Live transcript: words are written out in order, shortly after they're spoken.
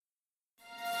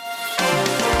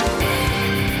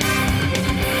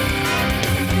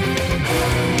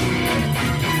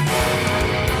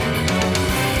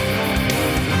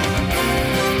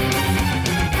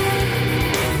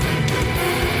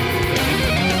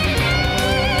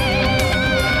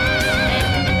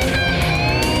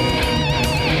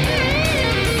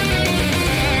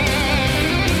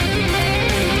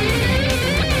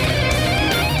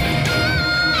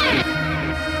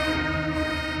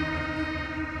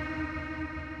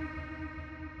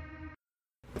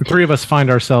The three of us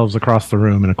find ourselves across the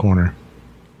room in a corner.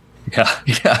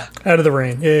 Yeah. Out of the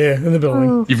rain. Yeah, in the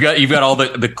building. You've got all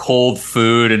the cold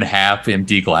food and half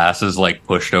empty glasses like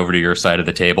pushed over to your side of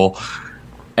the table,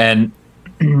 and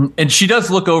she does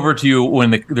look over to you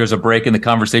when there's a break in the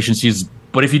conversation.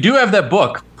 But if you do have that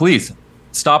book, please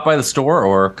stop by the store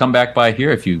or come back by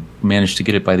here if you manage to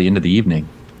get it by the end of the evening.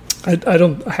 I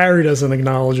don't. Harry doesn't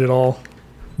acknowledge it all.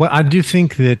 Well, I do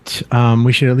think that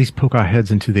we should at least poke our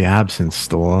heads into the absinthe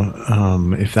store,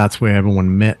 if that's where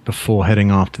everyone met before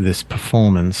heading off to this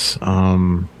performance.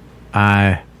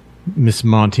 Miss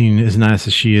Martine, as nice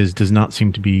as she is, does not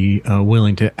seem to be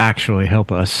willing to actually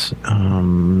help us.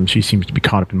 She seems to be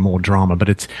caught up in more drama, but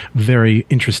it's very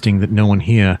interesting that no one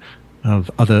here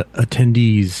of other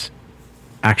attendees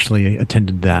actually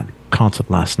attended that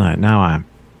concert last night. Now I'm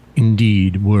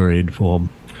indeed worried for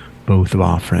both of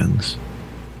our friends.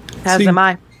 As am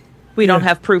I. We don't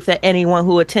have proof that anyone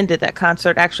who attended that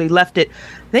concert actually left it.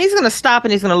 Then he's going to stop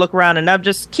and he's going to look around. And I'll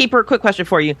just keep a quick question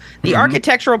for you. The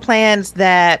architectural plans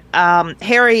that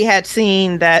Harry had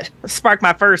seen that sparked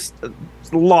my first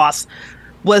loss,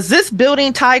 was this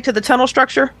building tied to the tunnel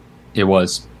structure? It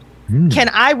was. Can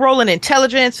I roll an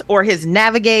intelligence or his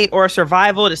navigate or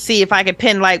survival to see if I can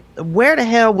pin, like, where the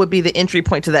hell would be the entry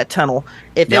point to that tunnel?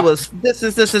 If it was this,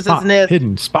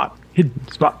 hidden spot.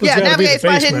 Yeah, navigate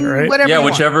spot, hidden, right? whatever. Yeah,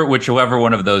 whichever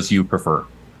one of those you prefer.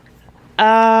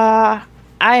 I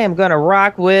am gonna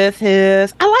rock with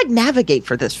his. I like navigate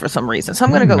for this for some reason, so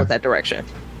I'm gonna go with that direction.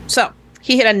 So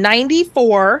he hit a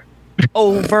 94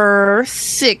 over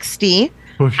 60.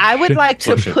 I would like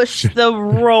to push the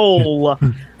roll.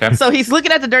 Okay. So he's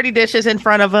looking at the dirty dishes in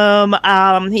front of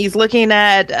him. He's looking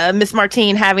at Miss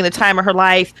Martine having the time of her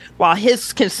life while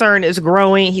his concern is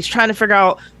growing. He's trying to figure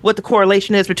out what the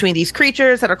correlation is between these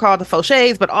creatures that are called the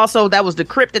Fauchés, but also that was the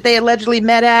crypt that they allegedly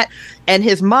met at. And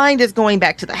his mind is going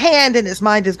back to the hand, and his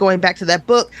mind is going back to that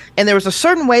book. And there was a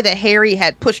certain way that Harry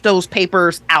had pushed those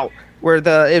papers out, where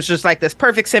it was just like this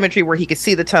perfect symmetry where he could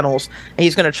see the tunnels. And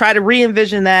he's going to try to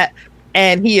re-envision that,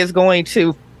 and he is going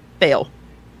to fail.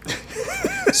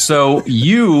 So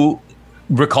you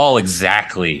recall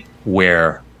exactly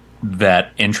where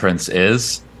that entrance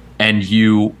is, and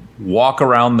you walk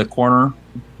around the corner.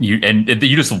 You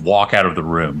just walk out of the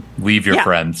room, leave your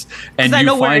friends, and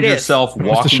you find yourself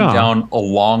walking down a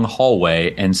long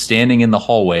hallway. And standing in the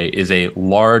hallway is a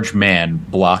large man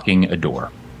blocking a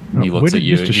door. And he looks at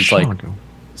you. And he's like,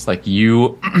 "It's like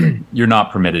you're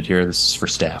not permitted here. This is for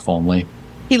staff only."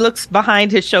 He looks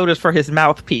behind his shoulders for his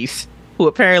mouthpiece, who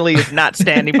apparently is not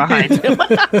standing behind him.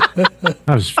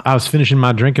 I was finishing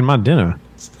my drink and my dinner.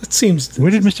 It seems.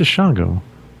 Where did Mr. Sean go?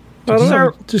 I don't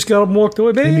know. Just got up and walked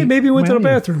away. Maybe he went to the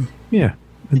bathroom. Yeah.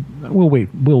 We'll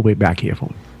wait back here for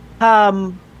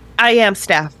him. I am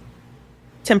staff.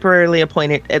 Temporarily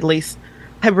appointed, at least.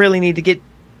 I really need to get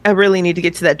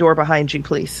to that door behind you,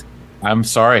 please. I'm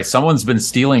sorry. Someone's been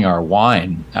stealing our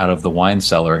wine out of the wine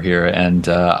cellar here, and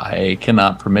I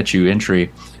cannot permit you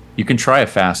entry. You can try a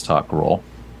fast talk roll.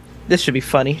 This should be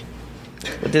funny.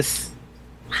 With this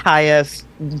high-ass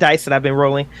dice that I've been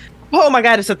rolling. Oh my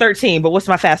god, it's a 13, but what's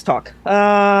my fast talk?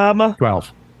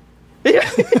 12.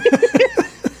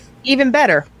 Even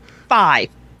better. 5.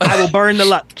 I will burn the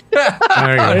luck.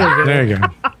 There you go.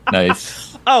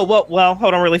 Nice. Oh, well,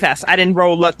 hold on really fast. I didn't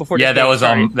roll luck before. Yeah, that was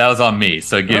on me.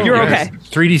 So you're okay.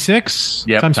 3d6?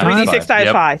 Yep. Times 3d6 times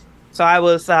 5. So I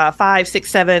was 5,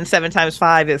 6, 7. 7 times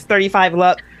 5 is 35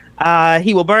 luck.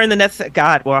 He will burn the next.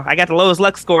 God, well, I got the lowest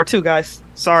luck score too, guys.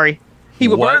 Sorry. He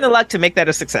will burn the luck to make that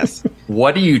a success.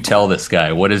 What do you tell this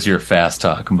guy? What is your fast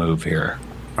talk move here?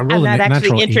 I'm not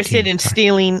actually interested in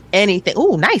stealing anything.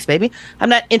 Ooh, nice, baby. I'm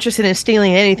not interested in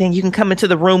stealing anything. You can come into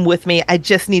the room with me. I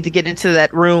just need to get into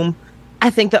that room. I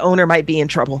think the owner might be in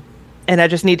trouble. And I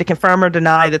just need to confirm or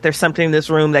deny that there's something in this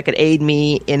room that could aid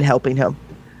me in helping him.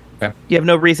 Okay. You have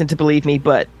no reason to believe me,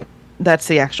 but that's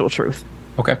the actual truth.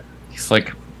 Okay. He's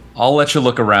like, I'll let you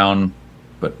look around,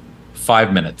 but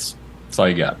 5 minutes. That's all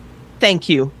you got. Thank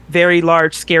you. Very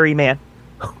large, scary man.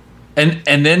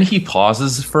 And then he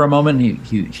pauses for a moment.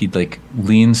 He like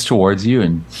leans towards you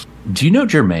and, do you know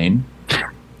Jermaine?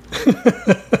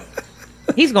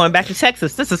 He's going back to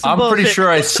Texas. This is some bullshit. Pretty sure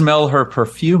I smell her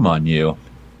perfume on you.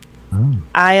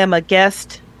 I am a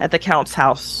guest at the Count's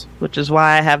house, which is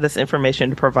why I have this information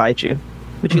to provide you.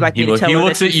 Would you like me to tell He her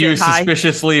looks that at you said hi?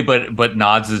 suspiciously, but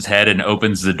nods his head and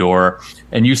opens the door.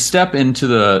 And you step into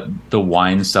the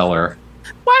wine cellar.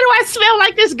 Why do I smell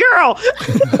like this girl?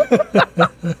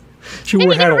 She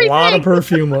had a lot of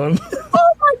perfume on.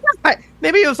 Oh my god!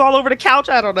 Maybe it was all over the couch.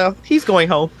 I don't know. He's going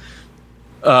home.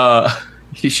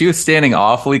 She was standing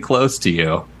awfully close to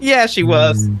you. Yeah, she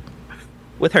was.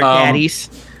 with her daddies.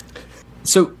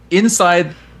 So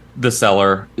inside the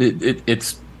cellar,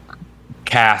 it's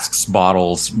casks,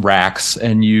 bottles, racks,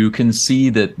 and you can see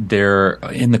that there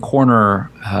in the corner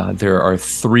there are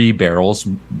 3 barrels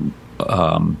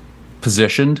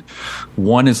positioned.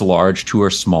 One is large, 2 are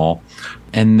small.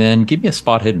 And then give me a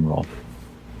spot hidden roll.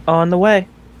 On the way.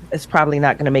 It's probably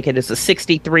not going to make it. It's a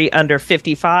 63 under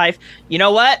 55. You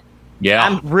know what? Yeah.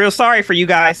 I'm real sorry for you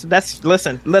guys.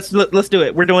 Listen, let's do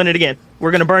it. We're doing it again.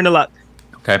 We're going to burn the luck.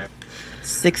 Okay.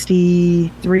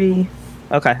 63.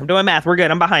 Okay, I'm doing math. We're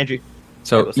good. I'm behind you.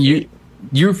 So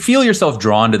you feel yourself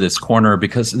drawn to this corner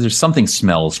because there's something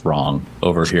smells wrong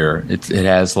over here. It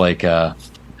has like I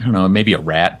don't know, maybe a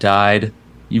rat died.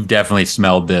 You've definitely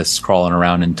smelled this crawling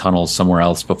around in tunnels somewhere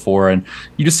else before, and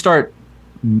you just start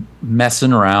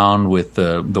messing around with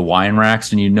the wine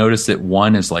racks, and you notice that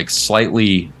one is like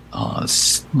slightly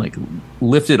like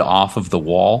lifted off of the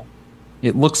wall.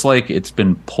 It looks like it's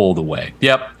been pulled away.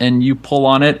 Yep. And you pull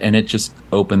on it and it just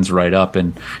opens right up,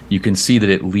 and you can see that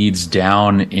it leads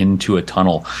down into a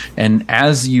tunnel. And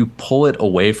as you pull it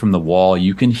away from the wall,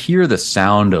 you can hear the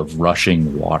sound of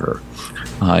rushing water.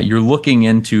 You're looking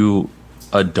into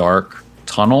a dark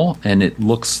tunnel, and it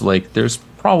looks like there's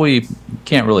probably,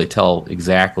 can't really tell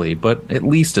exactly, but at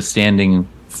least a standing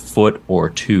foot or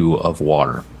 2 of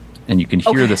water. And you can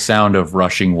hear the sound of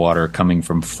rushing water coming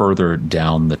from further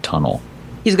down the tunnel.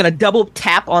 He's going to double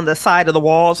tap on the side of the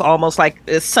walls, almost like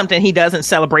it's something he does in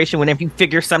Celebration whenever you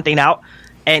figure something out.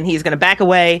 And he's going to back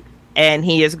away, and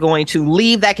he is going to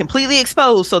leave that completely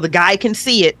exposed so the guy can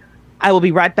see it. I will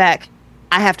be right back.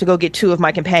 I have to go get 2 of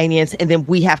my companions, and then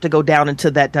we have to go down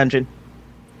into that dungeon.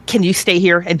 Can you stay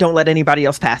here and don't let anybody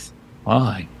else pass?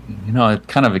 Well, it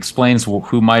kind of explains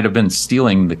who might have been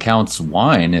stealing the Count's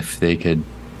wine if they could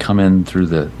come in through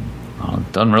the...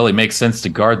 it doesn't really make sense to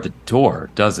guard the door,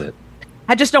 does it?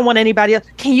 I just don't want anybody else.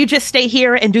 Can you just stay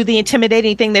here and do the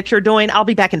intimidating thing that you're doing? I'll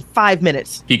be back in 5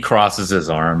 minutes. He crosses his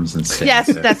arms and stands Yes,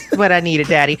 there. that's what I needed,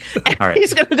 Daddy. All right.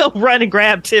 He's going to go run and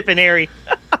grab Tip and Harry.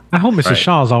 I hope Mr. Right.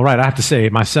 Shaw's all right. I have to say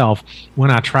myself,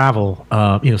 when I travel,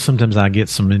 sometimes I get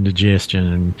some indigestion,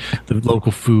 and the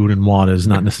local food and water is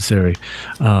not necessary.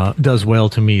 Does well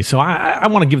to me. So I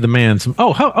want to give the man some.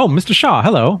 Oh, Mr. Shaw,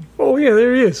 hello. Oh, yeah,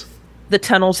 there he is. The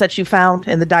tunnels that you found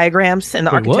and the diagrams and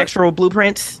the Wait, what? architectural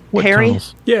blueprints, What Harry.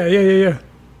 tunnels? Yeah. You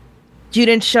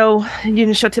didn't show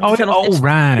Tip the tunnels.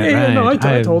 Right. Yeah, no,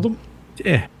 I told him.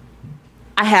 Yeah.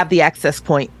 I have the access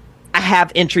point. I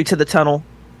have entry to the tunnel.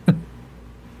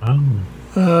 Oh.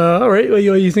 All right. Well,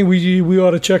 you think we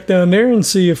ought to check down there and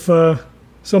see if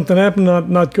something happened,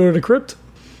 not go to the crypt?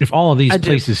 If all of these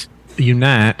places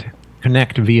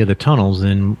connect via the tunnels,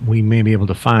 then we may be able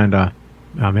to find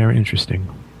very interesting.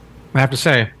 I have to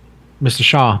say, Mr.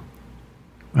 Shaw,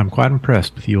 I'm quite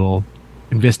impressed with your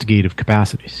investigative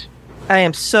capacities. I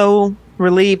am so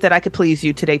relieved that I could please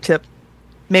you today, Tip.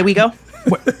 May we go?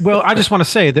 Well, I just want to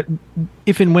say that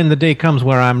if and when the day comes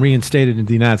where I'm reinstated in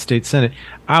the United States Senate,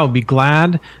 I would be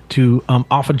glad to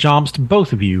offer jobs to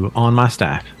both of you on my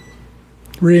staff.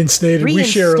 Reinstated. We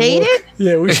share a look.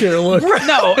 Yeah, we share a look.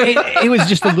 No, it was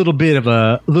just a little bit of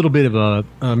a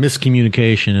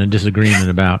miscommunication and disagreement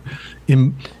about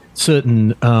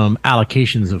certain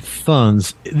allocations of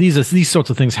funds. These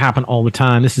sorts of things happen all the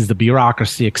time. This is the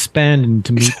bureaucracy expanding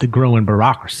to meet the growing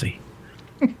bureaucracy.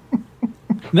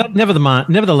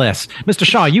 Nevertheless, Mr.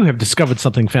 Shaw, you have discovered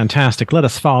something fantastic. Let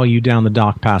us follow you down the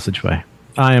dark passageway.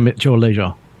 I am at your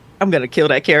leisure. I'm going to kill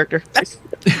that character.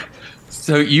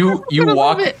 So you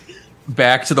walk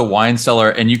back to the wine cellar,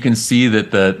 and you can see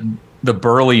that the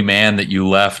burly man that you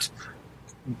left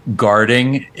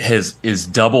guarding is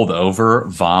doubled over,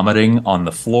 vomiting on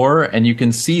the floor, and you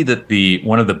can see that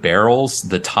one of the barrels,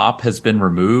 the top has been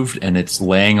removed, and it's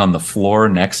laying on the floor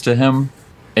next to him.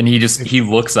 And he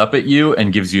looks up at you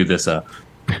and gives you this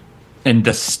and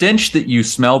the stench that you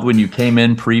smelled when you came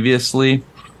in previously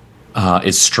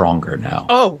is stronger now.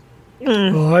 Oh,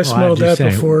 I smelled that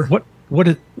before.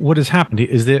 What has happened?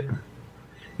 Is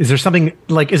there something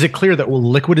like? Is it clear that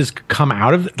liquid has come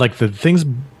out of like the things?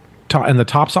 And the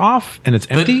top's off and it's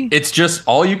empty? It's just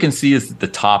all you can see is that the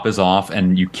top is off,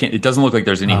 and you can't. It doesn't look like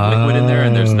there's any liquid in there,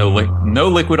 and there's no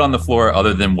liquid on the floor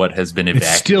other than what has been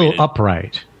evacuated. It's still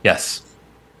upright. Yes.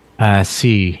 I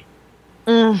see.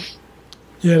 Yeah,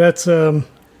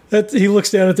 that's he looks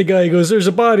down at the guy. He goes, "There's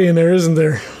a body in there, isn't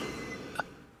there?"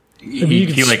 You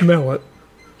can smell it.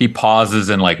 He pauses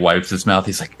and wipes his mouth.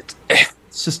 He's like,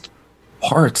 "It's just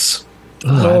parts."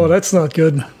 Oh, that's not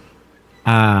good.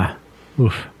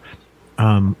 Oof.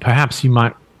 Perhaps you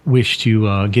might wish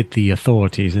to get the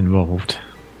authorities involved.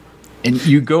 And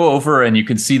you go over and you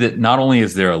can see that not only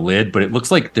is there a lid, but it looks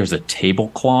like there's a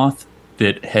tablecloth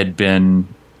that had been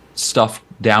stuffed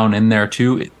down in there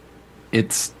too.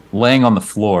 It's laying on the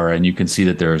floor, and you can see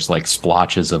that there's like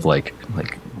splotches of like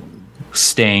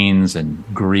stains and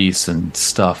grease and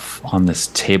stuff on this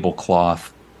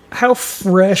tablecloth. How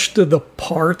fresh do the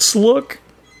parts look?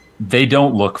 They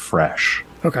don't look fresh.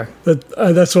 Okay,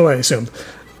 that's what I assumed.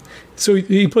 So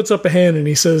he puts up a hand and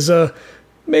he says,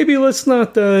 maybe let's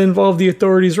not involve the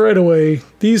authorities right away.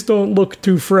 These don't look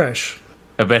too fresh.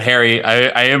 But Harry,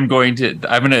 I'm going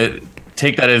to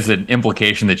take that as an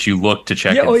implication that you look to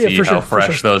check and see how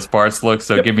fresh those parts look.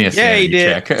 So give me a sanity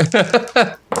check.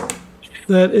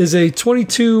 That is a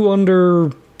 22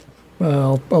 under,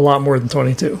 well, a lot more than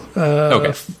 22.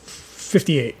 Okay.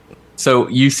 58. So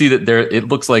you see that it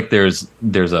looks like there's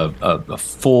a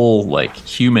full like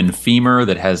human femur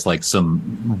that has like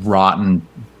some rotten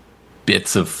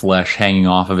bits of flesh hanging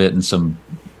off of it and some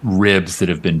ribs that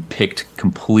have been picked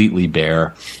completely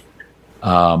bare.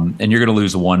 And you're going to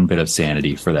lose 1 bit of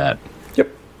sanity for that. Yep.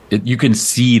 You can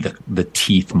see the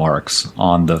teeth marks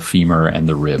on the femur and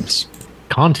the ribs.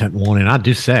 Content warning, I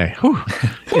do say. Whew,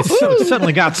 it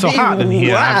suddenly got so hot in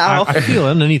here. Wow. I feel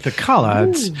underneath the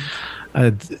collar.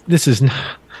 This is.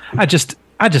 I just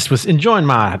was enjoying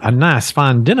a nice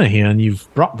fine dinner here, and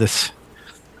you've brought this.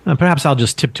 Perhaps I'll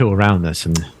just tiptoe around this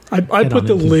and. I put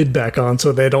the lid back on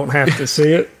so they don't have to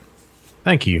see it.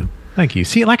 Thank you.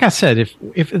 See, like I said,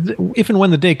 if and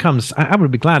when the day comes, I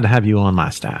would be glad to have you on my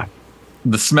staff.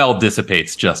 The smell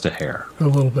dissipates just a hair. A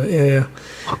little bit, yeah.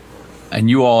 And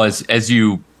you all, as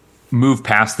you move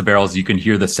past the barrels, you can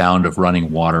hear the sound of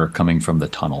running water coming from the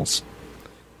tunnels.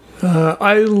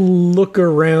 I look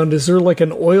around. Is there like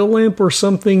an oil lamp or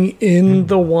something in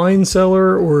the wine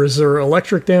cellar, or is there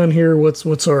electric down here? What's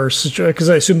our situation? Because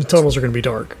I assume the tunnels are going to be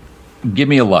dark. Give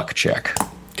me a luck check.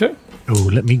 Okay. Oh,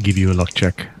 let me give you a luck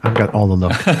check. I've got all the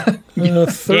luck.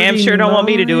 Damn sure don't want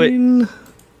me to do it.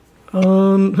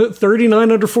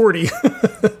 39 under 40.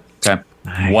 Okay.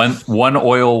 Nice. One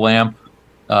oil lamp.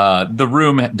 The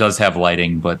room does have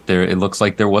lighting, but it looks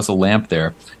like there was a lamp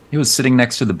there. It was sitting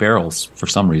next to the barrels for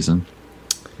some reason.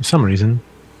 For some reason.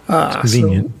 It's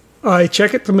convenient. So I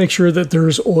check it to make sure that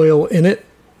there's oil in it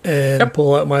and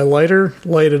pull out my lighter,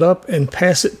 light it up, and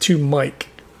pass it to Mike.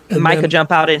 And Mike will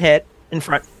jump out and hit in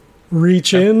front.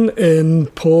 Reach in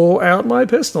and pull out my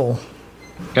pistol.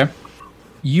 Okay.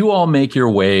 You all make your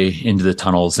way into the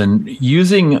tunnels, and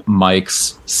using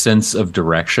Mike's sense of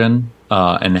direction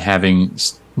and having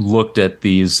looked at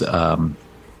these,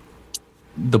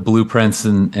 the blueprints,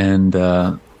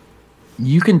 and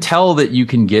you can tell that you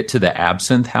can get to the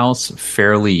Absinthe House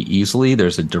fairly easily.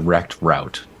 There's a direct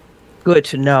route. Good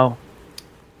to know.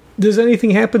 Does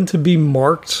anything happen to be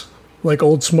marked, like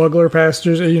old smuggler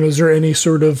passages? Is there any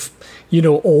sort of,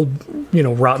 old,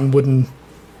 rotten wooden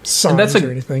signs or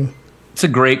anything? It's a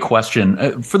great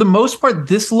question. For the most part,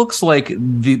 this looks like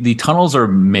the tunnels are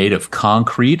made of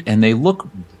concrete, and they look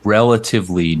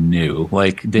relatively new.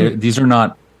 Like these are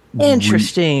not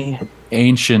interesting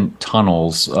ancient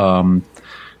tunnels. Don't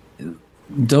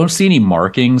see any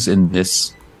markings in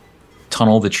this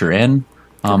tunnel that you're in.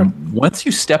 Once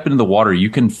you step into the water, you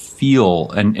can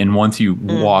feel, and once you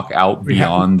walk out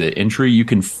beyond the entry, you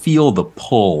can feel the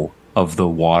pull of the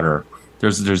water.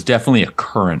 There's definitely a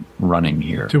current running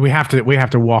here. So we have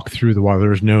to walk through the water.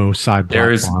 There's no side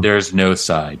platform. There's no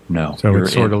side. No. So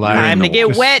it's sort of like time to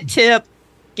get wet, Tip.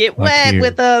 Get wet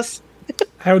with us.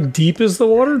 How deep is the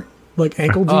water? Like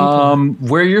ankle deep?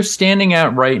 Where you're standing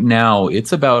at right now,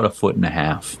 it's about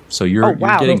 1.5 feet. So you're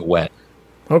getting wet.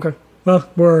 Okay. Well,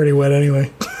 we're already wet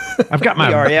anyway. I've got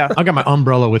my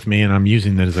umbrella with me, and I'm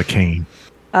using that as a cane.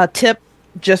 Tip,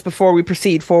 just before we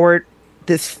proceed forward,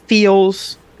 this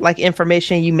feels like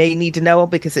information you may need to know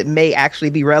because it may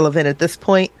actually be relevant at this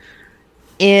point.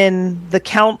 In the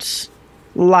Count's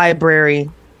library,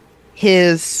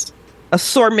 his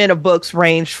assortment of books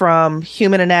range from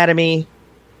human anatomy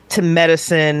to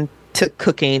medicine to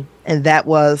cooking, and that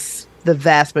was the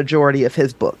vast majority of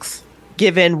his books.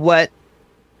 Given what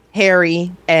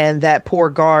Harry and that poor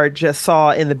guard just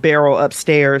saw in the barrel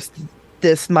upstairs,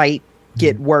 this might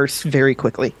get worse very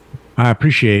quickly. I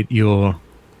appreciate your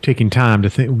taking time to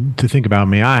think about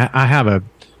me. I have a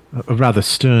rather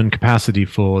stern capacity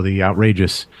for the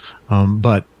outrageous,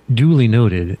 but duly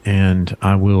noted, and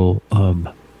I will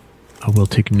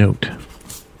take note.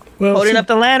 Well, holding up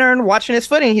the lantern, watching his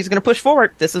footing, he's going to push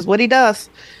forward. This is what he does.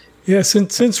 Yeah,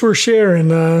 since we're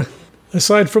sharing,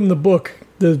 aside from the book,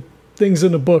 the things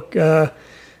in the book, there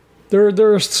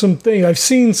are some things. I've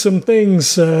seen some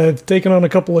things. I've taken on a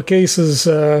couple of cases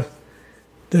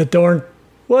that aren't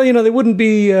Well, they wouldn't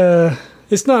be.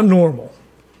 It's not normal.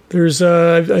 There's.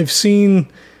 I've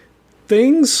seen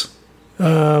things.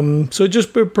 So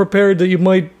just be prepared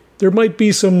that there might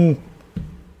be some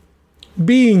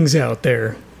beings out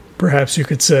there. Perhaps you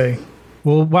could say.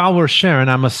 Well, while we're sharing,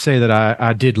 I must say that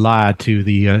I did lie to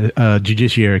the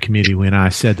Judiciary Committee when I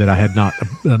said that I had not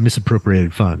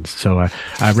misappropriated funds. So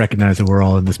I recognize that we're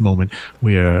all in this moment.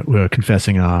 We're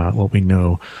confessing what we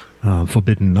know,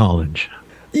 forbidden knowledge.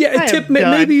 Yeah, Tip.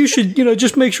 Maybe you should,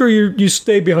 just make sure you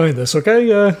stay behind this,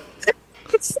 okay?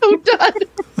 It's so done.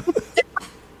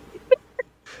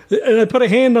 And I put a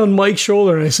hand on Mike's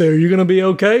shoulder and I say, "Are you going to be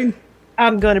okay?"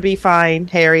 I'm going to be fine,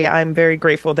 Harry. I'm very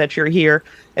grateful that you're here.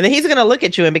 And then he's going to look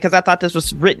at you, and because I thought this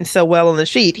was written so well on the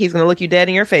sheet, he's going to look you dead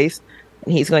in your face,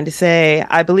 and he's going to say,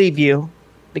 "I believe you,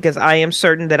 because I am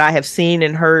certain that I have seen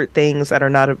and heard things that are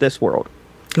not of this world."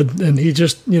 And he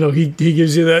just, he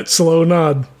gives you that slow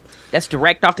nod. That's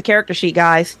direct off the character sheet,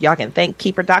 guys. Y'all can thank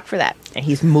Keeper Doc for that. And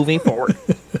he's moving forward.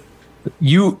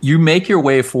 You make your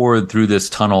way forward through this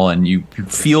tunnel, and you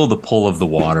feel the pull of the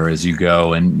water as you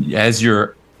go. And as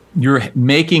you're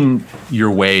making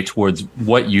your way towards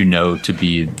what you know to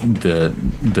be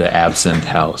the Absinthe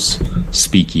House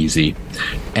speakeasy,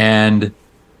 and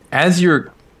as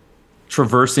you're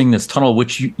traversing this tunnel,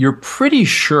 which you're pretty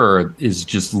sure is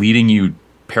just leading you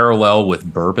parallel with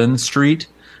Bourbon Street,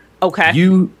 Okay.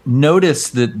 you notice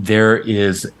that there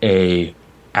is a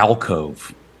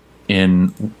alcove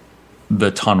in the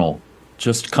tunnel,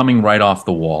 just coming right off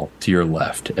the wall to your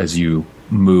left as you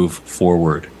move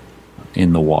forward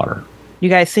in the water. You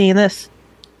guys seeing this?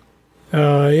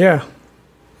 Yeah.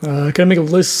 Can I make a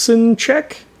listen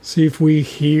check? See if we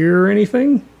hear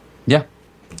anything? Yeah.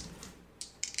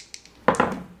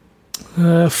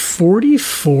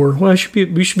 44. Well,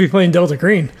 we should be playing Delta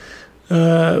Green.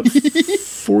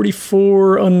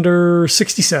 44 under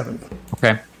 67.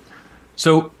 Okay.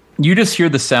 So you just hear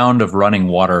the sound of running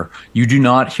water. You do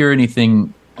not hear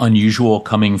anything unusual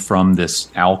coming from this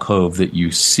alcove that you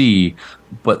see,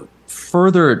 but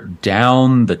further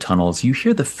down the tunnels, you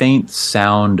hear the faint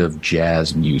sound of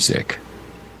jazz music.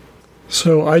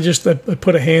 So I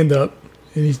put a hand up,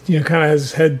 and he kind of has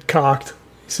his head cocked.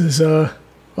 He says, "All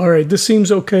right, this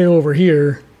seems okay over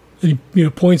here." And he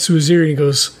points to his ear and he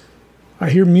goes, "I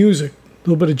hear music, a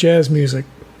little bit of jazz music.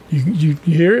 You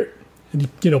hear it?" And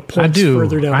he points I do.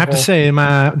 further down. I have to say, in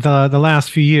the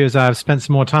last few years, I've spent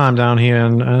some more time down here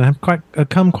and have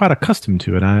become quite accustomed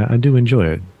to it. I do enjoy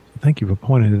it. Thank you for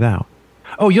pointing it out.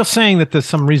 Oh, you're saying that there's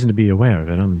some reason to be aware of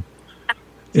it.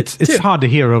 It's hard to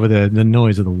hear over the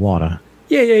noise of the water.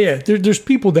 Yeah. There's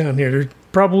people down here. There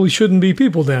probably shouldn't be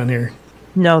people down here.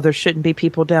 No, there shouldn't be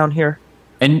people down here.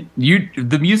 And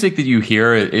the music that you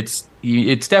hear, it's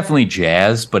definitely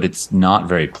jazz, but it's not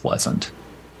very pleasant.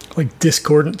 Like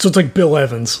discordant. So it's like Bill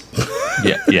Evans.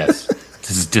 Yeah, yes.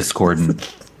 This is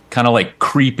discordant. Kind of like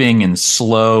creeping and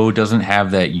slow, doesn't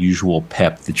have that usual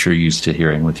pep that you're used to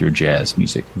hearing with your jazz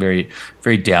music. Very,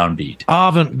 very downbeat.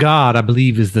 Avant-garde, I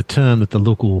believe, is the term that the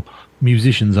local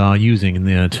musicians are using in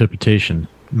their interpretation.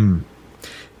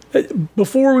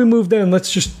 Before we move down,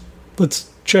 let's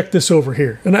check this over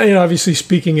here. And I obviously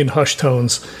speaking in hushed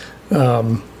tones,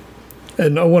 and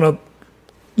I want to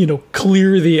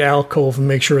clear the alcove and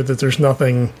make sure that there's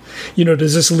nothing.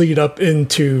 Does this lead up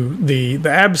into the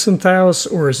Absinthe House,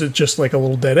 or is it just like a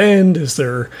little dead end? Is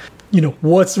there,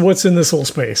 what's in this little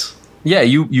space? Yeah,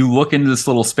 you look into this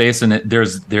little space, and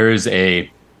there is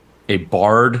a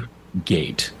barred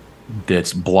gate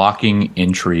that's blocking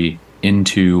entry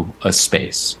into a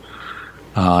space.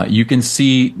 You can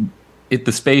see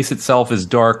the space itself is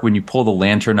dark. When you pull the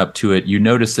lantern up to it, you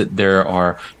notice that there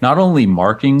are not only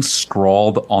markings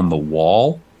scrawled on the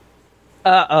wall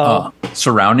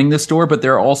surrounding this door, but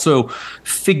there are also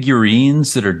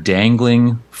figurines that are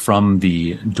dangling from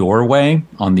the doorway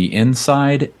on the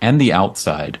inside and the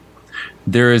outside.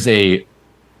 There is a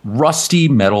rusty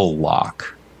metal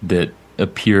lock that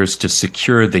appears to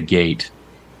secure the gate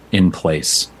in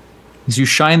place. As you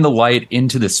shine the light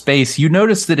into the space, you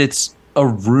notice that it's a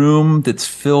room that's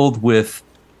filled with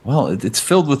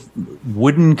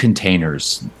wooden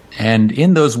containers. And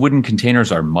in those wooden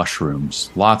containers are mushrooms,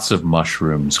 lots of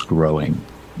mushrooms growing.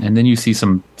 And then you see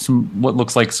some what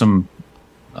looks like some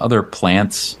other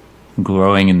plants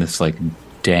growing in this like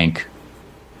dank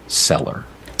cellar.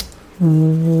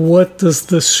 What does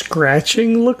the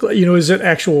scratching look like? Is it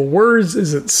actual words?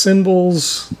 Is it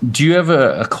symbols? Do you have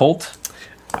a cult?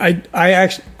 I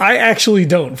actually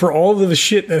don't. For all of the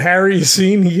shit that Harry has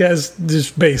seen, he has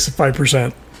this base of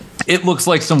 5%. It looks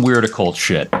like some weird occult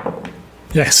shit.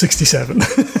 Yeah, 67.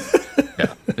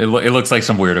 Yeah, it looks like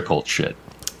some weird occult shit.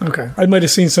 Okay. I might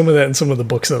have seen some of that in some of the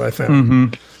books that I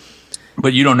found.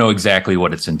 But you don't know exactly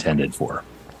what it's intended for.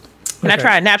 Can I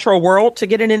try a natural world to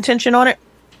get an intention on it?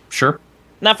 Sure.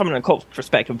 Not from an occult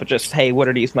perspective, but just, hey, what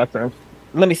are these mushrooms?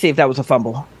 Let me see if that was a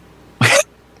fumble.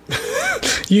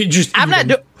 I'm not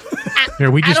doing. Here,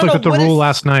 we just looked at the rule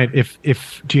last night.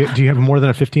 If do you have more than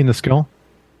a 50 in the skill?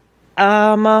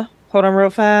 Hold on real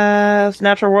fast.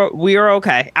 Natural world. We are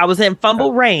okay. I was in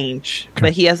fumble range,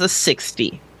 but he has a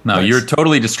 60. No, Nice. You're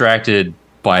totally distracted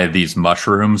by these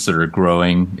mushrooms that are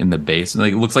growing in the basement.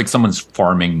 Like, it looks like someone's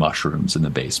farming mushrooms in the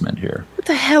basement here. What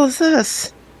the hell is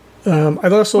this?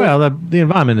 I'd also the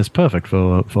environment is perfect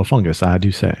for fungus, I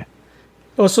do say.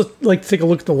 also like to take a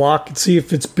look at the lock and see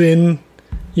if it's been,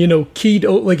 keyed.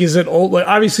 Like, is it old? Like,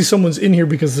 obviously someone's in here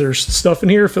because there's stuff in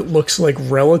here. If it looks like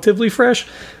relatively fresh,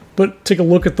 but take a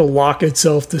look at the lock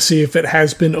itself to see if it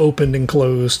has been opened and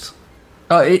closed.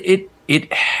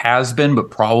 It has been,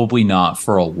 but probably not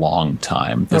for a long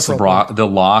time. The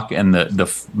lock and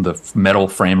the metal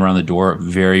frame around the door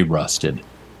very rusted.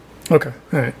 Okay,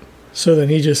 all right. So then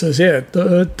he just says, "Yeah,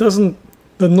 it doesn't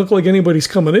look like anybody's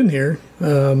coming in here.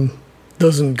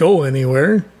 Doesn't go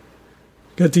anywhere.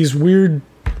 Got these weird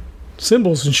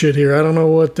symbols and shit here. I don't know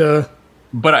what."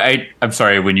 But I'm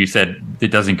sorry, when you said it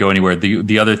doesn't go anywhere,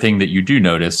 the other thing that you do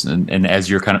notice, and as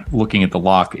you're kind of looking at the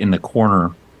lock in the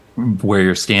corner where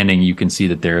you're standing, you can see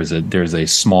that there's a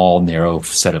small, narrow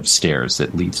set of stairs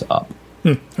that leads up.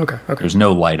 Okay. There's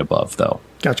no light above, though.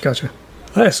 Gotcha.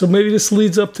 All right, so maybe this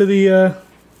leads up to the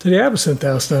absinthe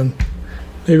house then.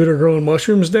 Maybe they're growing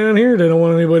mushrooms down here. They don't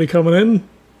want anybody coming in.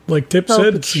 Like Tip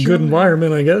said, it's a good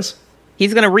environment, I guess.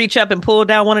 He's going to reach up and pull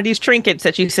down one of these trinkets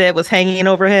that you said was hanging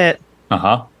overhead.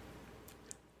 Uh-huh.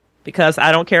 Because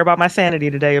I don't care about my sanity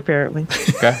today, apparently.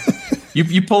 Okay.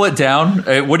 You pull it down.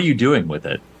 What are you doing with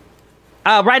it?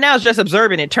 Right now, it's just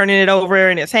observing it, turning it over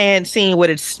in his hand, seeing what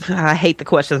it's... I hate the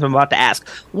questions I'm about to ask.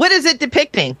 What is it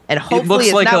depicting? And hopefully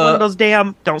it's not one of those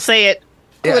damn... Don't say it.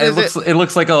 It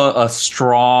looks like a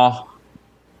straw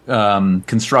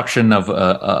construction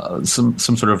of some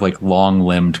sort of like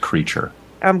long-limbed creature.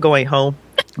 I'm going home.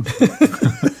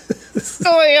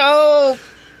 Going home.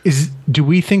 Do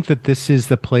we think that this is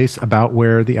the place about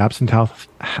where the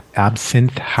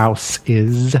absinthe house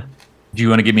is? Do you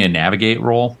want to give me a navigate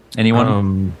roll?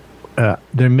 Anyone?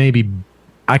 There may be.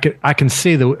 I can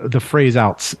say the phrase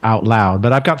out loud,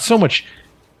 but I've got so much.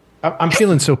 I'm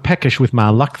feeling so peckish with my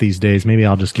luck these days. Maybe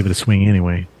I'll just give it a swing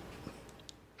anyway.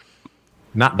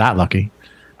 Not that lucky.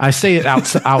 I say it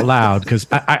out loud because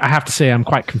I have to say I'm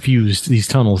quite confused. These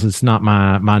tunnels, it's not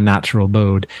my natural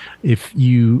abode. If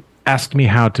you asked me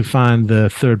how to find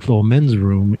the third floor men's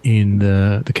room in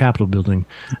the Capitol building,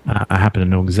 I happen to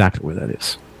know exactly where that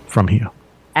is from here.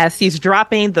 As he's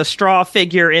dropping the straw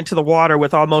figure into the water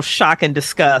with almost shock and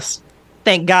disgust,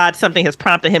 thank God something has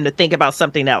prompted him to think about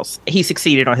something else. He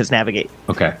succeeded on his navigate.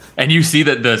 Okay. And you see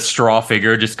that the straw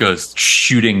figure just goes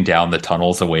shooting down the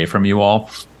tunnels away from you all.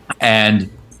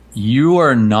 And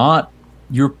you're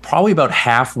probably about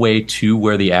halfway to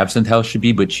where the absinthe house should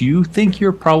be, but you think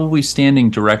you're probably standing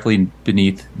directly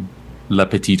beneath La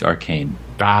Petite Arcane.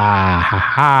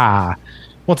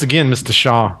 Once again, Mr.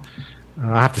 Shaw,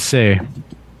 I have to say,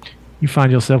 you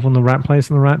find yourself in the right place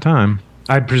in the right time.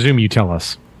 I presume you tell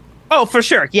us. Oh, for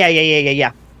sure.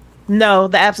 Yeah. No,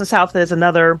 the absence house is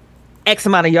another X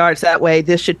amount of yards that way.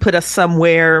 This should put us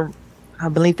somewhere, I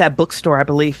believe that bookstore, I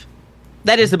believe.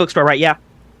 That is the bookstore, right? Yeah.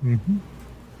 Mm-hmm.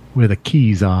 Where the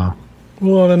keys are.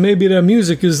 Well, then maybe that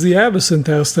music is the absinthe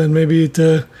house then. Maybe it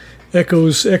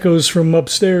echoes from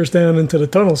upstairs down into the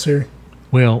tunnels here.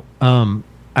 Well,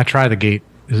 I try the gate.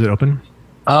 Is it open?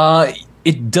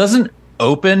 It doesn't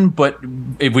open, but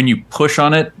when you push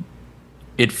on it,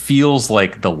 it feels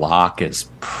like the lock is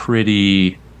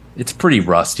pretty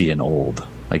rusty and old.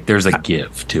 Like there's a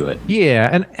give to it.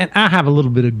 Yeah, and I have a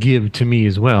little bit of give to me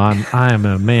as well. I am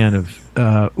a man of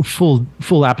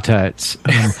full appetites.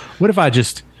 What if I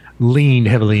just leaned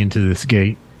heavily into this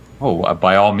gate? Oh,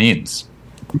 by all means.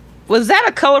 Was that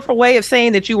a colorful way of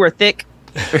saying that you were thick?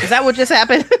 Is that what just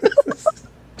happened?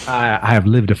 I have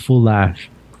lived a full life.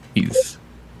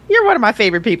 You're one of my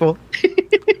favorite people.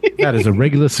 That is a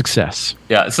regular success.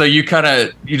 Yeah, so you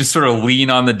just sort of lean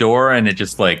on the door, and it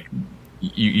just like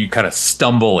you kind of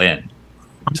stumble in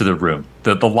to the room.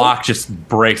 The lock just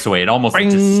breaks away. It almost like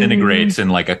disintegrates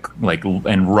and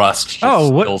and rust just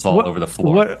spills all over the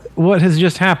floor. What has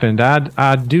just happened?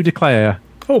 I do declare.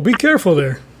 Oh, be careful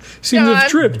there. Seems to have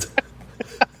tripped.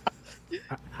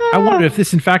 I wonder if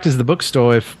this, in fact, is the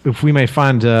bookstore. If we may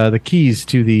find the keys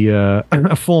to the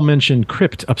aforementioned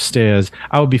crypt upstairs,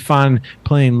 I would be fine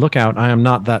playing lookout. I am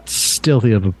not that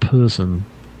stealthy of a person.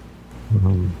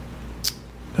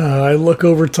 I look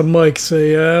over to Mike,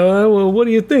 say, well, what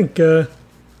do you think?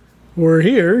 We're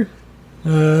here.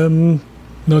 No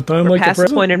time We're like the past the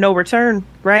present. point of no return,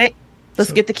 right?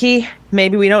 Let's get the key.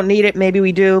 Maybe we don't need it, maybe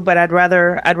we do, but I'd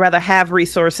rather have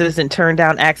resources and turn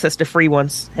down access to free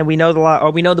ones. And we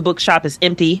know we know the bookshop is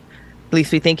empty. At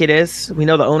least we think it is. We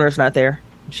know the owner's not there.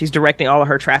 She's directing all of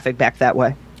her traffic back that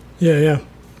way. Yeah.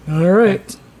 All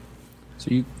right. So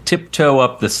you tiptoe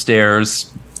up the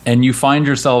stairs, and you find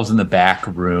yourselves in the back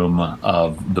room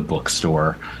of the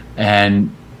bookstore.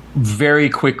 And very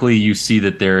quickly, you see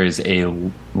that there is a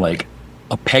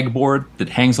pegboard that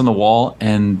hangs on the wall,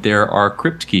 and there are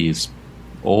crypt keys,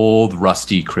 old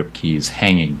rusty crypt keys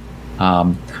hanging.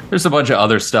 There's a bunch of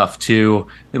other stuff too.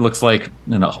 It looks like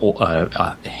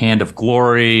a hand of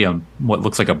glory, what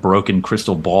looks like a broken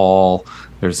crystal ball.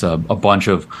 There's a bunch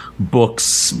of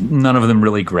books. None of them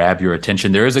really grab your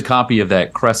attention. There is a copy of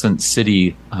that Crescent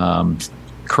City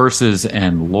Curses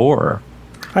and Lore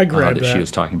I grabbed that she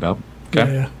was talking about.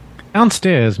 Okay. Yeah.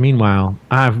 Downstairs, meanwhile,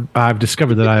 I've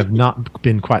discovered that I have not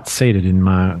been quite sated in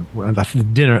my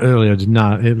dinner earlier.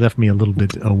 It left me a little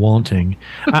bit wanting.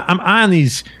 I'm eyeing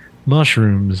these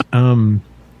mushrooms.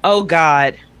 Oh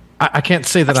God. I can't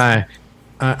say that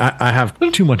I have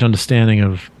too much understanding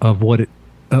of what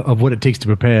it takes to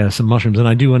prepare some mushrooms, and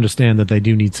I do understand that they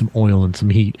do need some oil and some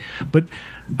heat. But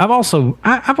I've also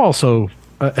have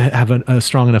a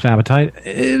strong enough appetite.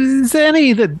 Is there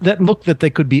any that look that they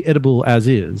could be edible as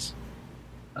is?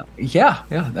 Yeah.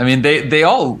 I mean, they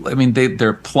all. I mean,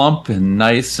 they're plump and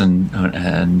nice, and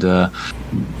I've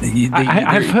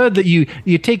heard that you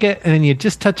take it and you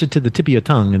just touch it to the tip of your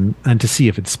tongue and to see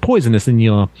if it's poisonous, and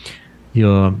your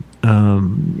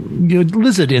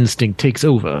lizard instinct takes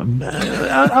over.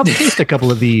 I'll taste a couple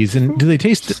of these, and do they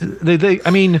taste? They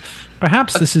I mean,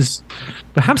 perhaps this is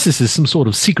some sort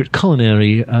of secret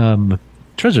culinary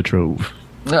treasure trove.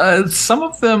 Some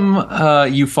of them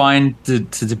you find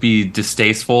to be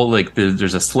distasteful. Like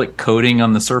there's a slick coating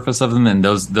on the surface of them, and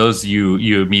those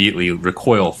you immediately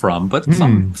recoil from. But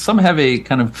some have a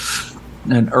kind of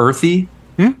an earthy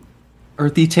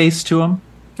taste to them.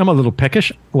 I'm a little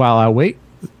peckish while I wait.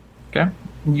 Okay,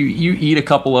 you eat a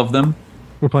couple of them.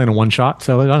 We're playing a one shot,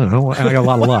 so I don't know, and I got a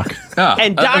lot of luck.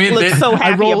 And Doc looks so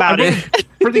happy about it.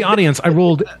 For the audience, I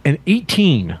rolled an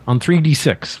 18 on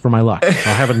 3d6 for my luck.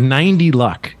 I'll have a 90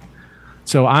 luck.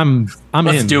 So I'm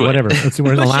Let's in. do it. Whatever.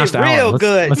 We're in the last hour. Real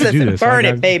good. Let's Listen, do this. burn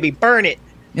it, baby. Burn it.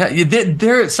 Yeah,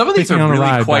 some of these Take me are on a really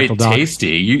ride, quite Dr. Doc.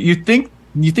 tasty. You think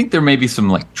there may be some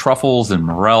like truffles and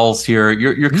morels here.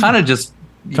 You're kind of just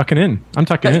tucking in. I'm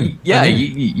tucking in. Yeah,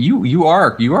 you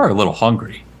are a little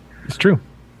hungry. It's true.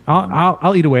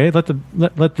 I'll eat away. Let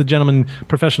the gentlemen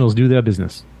professionals do their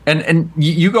business. And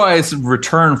you guys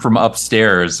return from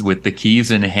upstairs with the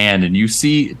keys in hand, and you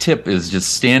see Tip is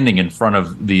just standing in front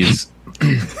of these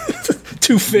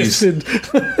two-fisted.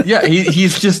 Yeah,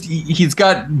 he's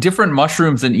got different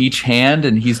mushrooms in each hand,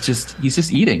 and he's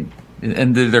just eating.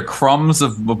 And they're crumbs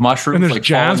of mushrooms. And there's like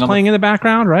jazz playing in the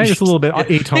background, right? It's a little bit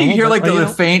atonal. You hear like the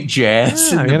faint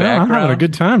jazz in the background. I'm having a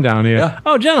good time down here. Yeah.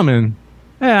 Oh, gentlemen,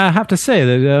 yeah, I have to say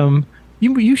that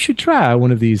you should try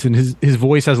one of these. And his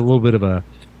voice has a little bit of a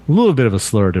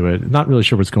slur to it. Not really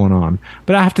sure what's going on,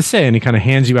 but I have to say, and he kind of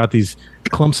hands you out these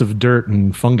clumps of dirt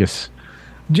and fungus.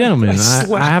 Gentlemen,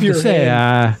 I have to say,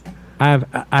 I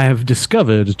have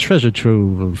discovered a treasure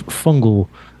trove of fungal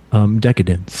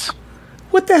decadence.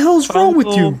 What the hell's wrong with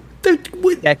you?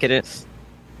 Decadence.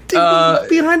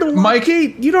 Behind a locked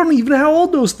gate. You don't even know how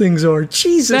old those things are.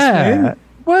 Jesus, man.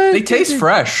 What? They taste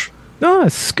fresh. No,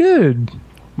 it's good.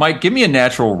 Mike, give me a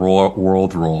natural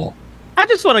world roll. I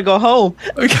just want to go home.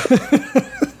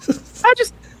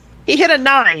 He hit a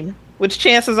 9, which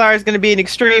chances are is going to be an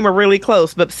extreme or really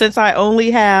close. But since I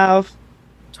only have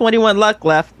 21 luck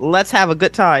left, let's have a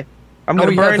good time. I'm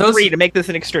going to burn 3 to make this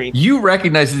an extreme. You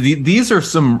recognize these are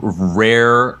some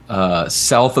rare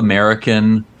South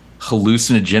American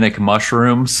hallucinogenic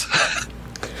mushrooms.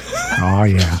 Oh,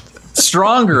 yeah.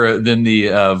 Stronger than the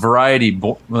variety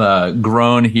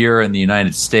grown here in the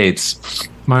United States.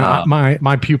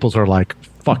 My pupils are like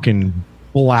fucking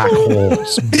black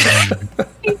holes.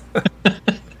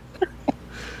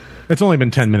 It's only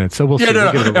been 10 minutes, so we'll see.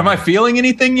 No. Am I feeling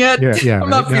anything yet? Yeah. I'm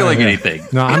not feeling anything.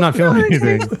 No, I'm not feeling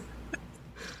anything.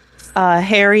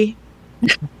 Harry?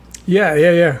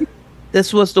 Yeah.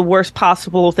 This was the worst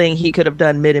possible thing he could have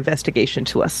done mid-investigation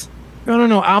to us.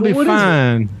 No. I'll be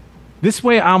fine. This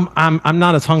way, I'm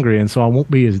not as hungry, and so I won't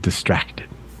be as distracted.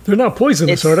 They're not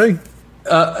poisonous, are they?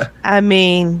 I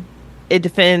mean, it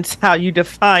depends how you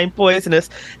define poisonous.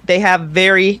 They have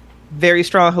very, very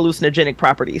strong hallucinogenic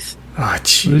properties. Ah,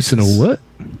 Jesus. Hallucino what?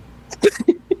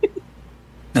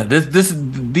 Now,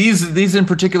 these in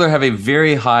particular have a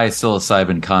very high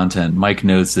psilocybin content. Mike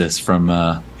knows this from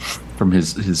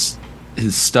his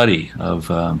study of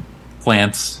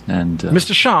plants and.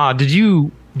 Mr. Shaw, did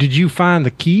you find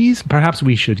the keys? Perhaps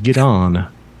we should get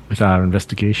on with our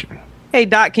investigation. Hey,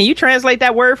 Doc, can you translate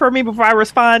that word for me before I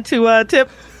respond to Tip?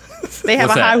 They have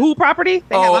What's a high that? who property?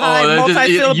 They have a high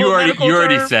multi-syllable you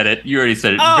already term? said it. You already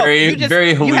said it. Oh,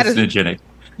 very hallucinogenic.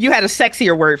 You had a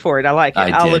sexier word for it. I like it.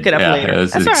 I'll look it up later. It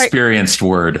was an experienced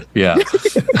word. Yeah.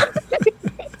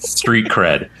 Street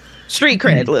cred. Street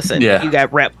cred. Listen, Yeah. you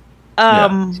got rep.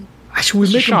 Should we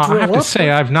make him Shaw, throw I have up? to say,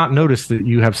 I've not noticed that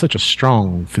you have such a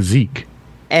strong physique.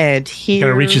 And Kind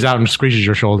here of reaches out and squeezes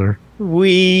your shoulder.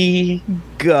 we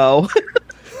go.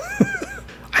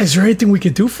 Is there anything we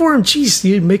could do for him? Jeez,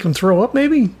 you make him throw up,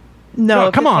 maybe? No,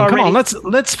 Oh, come on.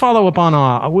 Let's follow up on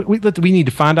our. We need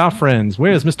to find our friends.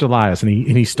 Where's Mr. Elias? And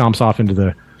he stomps off into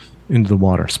the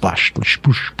water. Splash, splash,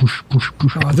 push, push, push,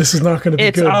 push. Oh, this is not going to be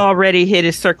It's good. already hit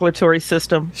his circulatory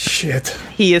system. Shit.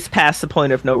 He is past the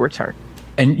point of no return.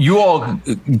 And you all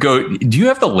go. Do you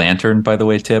have the lantern, by the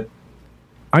way, Tip?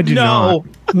 I do not.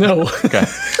 No. Okay.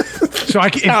 So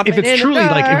if it's truly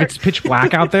like if it's pitch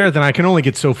black out there, then I can only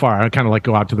get so far. I kind of like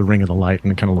go out to the ring of the light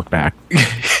and kind of look back.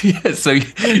 Yeah, so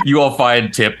you all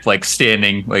find Tip like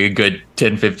standing like a good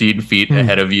 10, 15 feet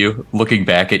ahead of you, looking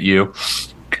back at you.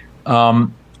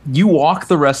 You walk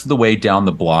the rest of the way down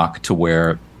the block to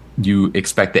where you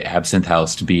expect the Absinthe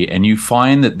House to be, and you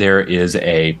find that there is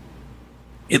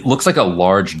it looks like a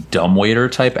large dumbwaiter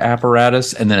type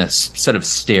apparatus, and then a set of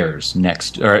stairs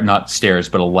next, or not stairs,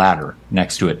 but a ladder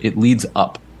next to it. It leads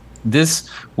up. This,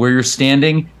 where you're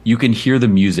standing, you can hear the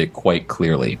music quite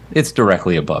clearly. It's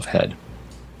directly above head.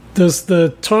 Does the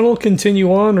tunnel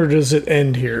continue on, or does it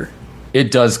end here? It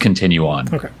does continue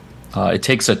on. Okay. It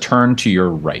takes a turn to your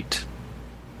right.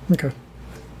 Okay.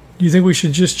 You think we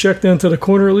should just check down to the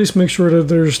corner at least, make sure that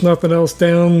there's nothing else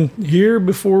down here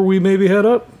before we maybe head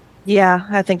up? Yeah,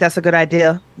 I think that's a good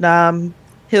idea.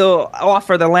 He'll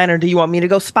offer the lantern. Do you want me to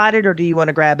go spot it, or do you want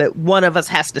to grab it? One of us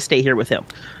has to stay here with him.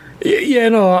 Yeah,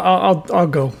 no, I'll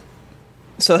go.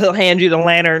 So he'll hand you the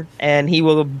lantern, and he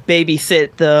will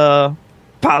babysit the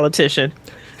politician.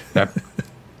 Okay.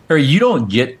 Harry, you don't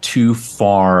get too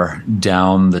far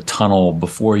down the tunnel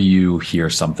before you hear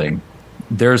something.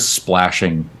 There's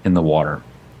splashing in the water.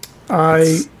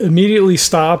 I immediately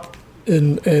stop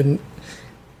and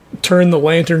turn the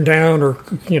lantern down, or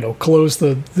close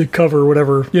the cover,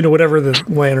 whatever the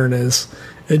lantern is,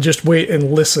 and just wait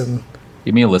and listen.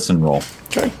 Give me a listen roll.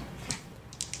 Okay.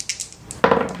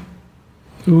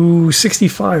 Ooh,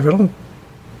 65. I don't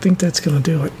think that's gonna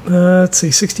do it. Let's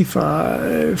see,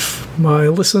 65. My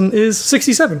listen is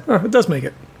 67. Oh, it does make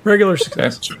it. Regular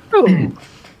success. Okay.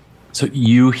 So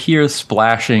you hear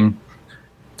splashing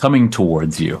coming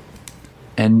towards you,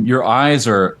 and your eyes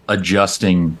are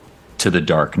adjusting to the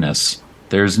darkness.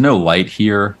 There's no light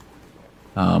here.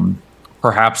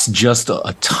 Perhaps just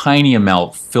a tiny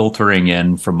amount filtering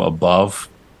in from above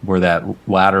where that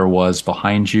ladder was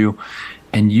behind you.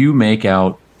 And you make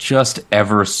out just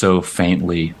ever so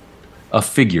faintly a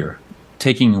figure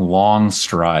taking long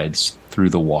strides through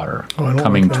the water,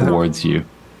 coming towards you.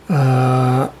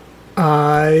 I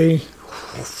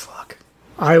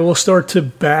will start to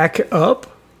back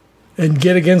up and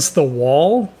get against the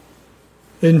wall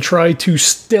and try to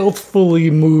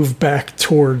stealthily move back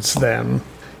towards them,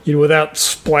 without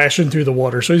splashing through the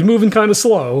water. So he's moving kind of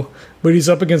slow, but he's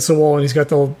up against the wall and he's got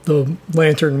the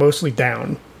lantern mostly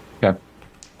down. Okay.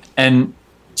 And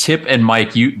Tip and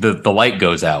Mike, the light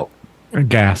goes out. A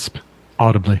gasp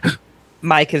audibly.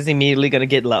 Mike is immediately going to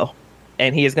get low,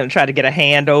 and he is going to try to get a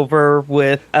hand over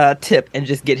with Tip and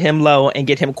just get him low and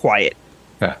get him quiet.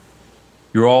 Okay.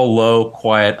 You're all low,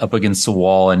 quiet, up against the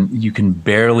wall, and you can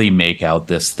barely make out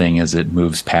this thing as it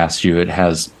moves past you. It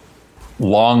has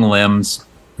long limbs.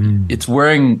 It's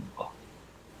wearing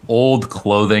old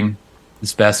clothing,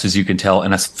 as best as you can tell,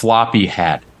 and a floppy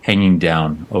hat hanging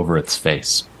down over its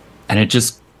face. And it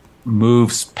just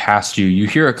moves past you. You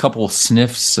hear a couple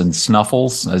sniffs and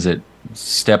snuffles as it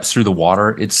steps through the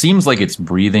water. It seems like it's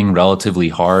breathing relatively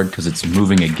hard because it's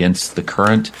moving against the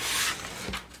current.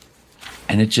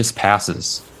 And it just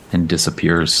passes and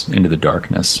disappears into the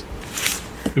darkness.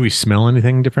 Do we smell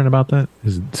anything different about that?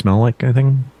 Does it smell like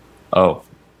anything? Oh.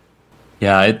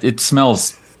 Yeah, it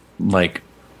smells like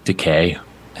decay.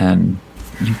 And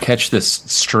you catch this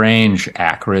strange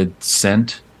acrid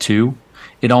scent, too.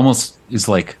 It almost is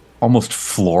like almost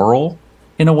floral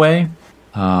in a way.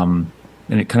 And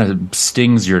it kind of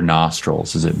stings your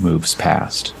nostrils as it moves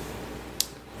past.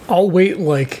 I'll wait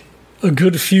like a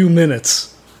good few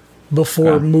minutes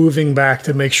before moving back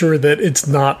to make sure that it's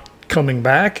not coming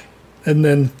back, and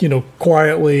then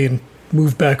quietly and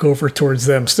move back over towards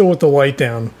them, still with the light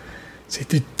down.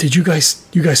 Say, did you guys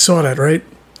saw that, right?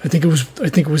 I think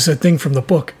it was that thing from the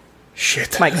book.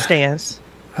 Shit. Mike stands.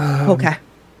 Okay.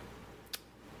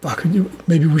 Fuck,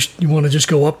 maybe you want to just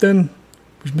go up then?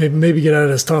 Maybe get out of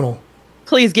this tunnel.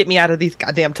 Please get me out of these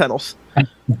goddamn tunnels.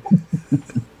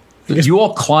 You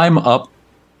all climb up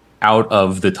out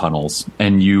of the tunnels,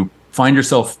 and you find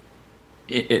yourself.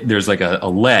 There's like a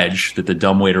ledge that the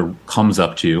dumbwaiter comes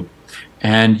up to,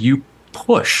 and you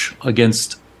push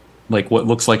against like what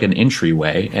looks like an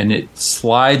entryway, and it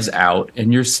slides out,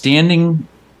 and you're standing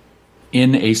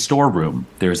in a storeroom.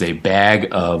 There's a bag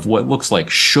of what looks like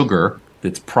sugar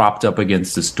that's propped up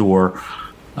against this door.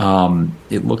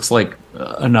 It looks like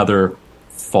another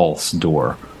false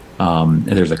door. And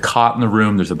there's a cot in the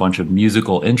room. There's a bunch of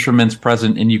musical instruments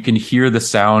present, and you can hear the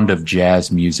sound of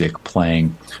jazz music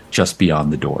playing just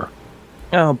beyond the door.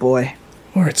 Oh, boy.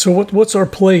 All right, so what's our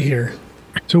play here?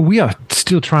 So we are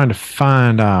still trying to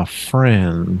find our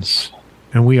friends,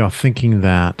 and we are thinking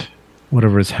that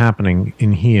whatever is happening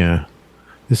in here,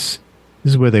 this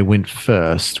is where they went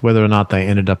first, whether or not they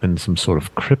ended up in some sort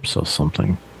of crypts or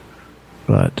something.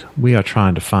 But we are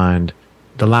trying to find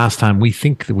the last time we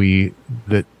think that we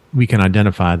can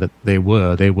identify that they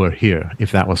were here,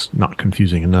 if that was not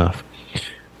confusing enough.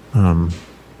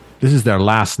 This is their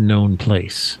last known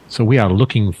place. So we are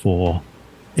looking for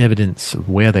evidence of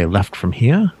where they left from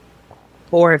here.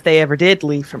 Or if they ever did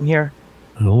leave from here.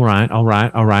 All right.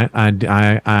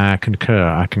 I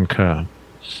concur.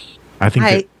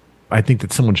 I think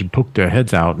that someone should poke their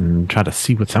heads out and try to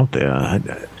see what's out there.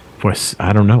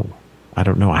 I don't know.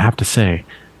 I have to say,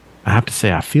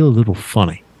 I feel a little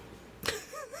funny.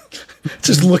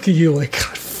 Just look at you like,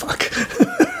 God, fuck.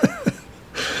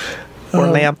 Poor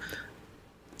lamb.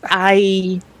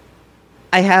 I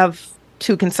have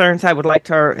two concerns I would like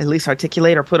to at least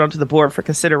articulate or put onto the board for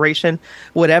consideration.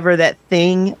 Whatever that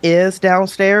thing is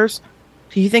downstairs,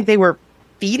 do you think they were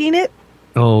feeding it?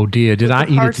 Oh dear, did I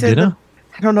eat it to dinner?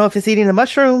 I don't know if it's eating the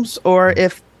mushrooms or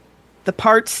if the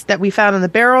parts that we found in the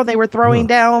barrel they were throwing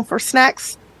down for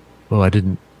snacks. Well, I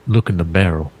didn't look in the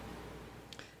barrel.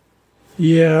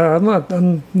 Yeah,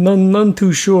 I'm none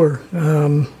too sure.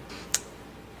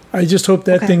 I just hope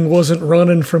that thing wasn't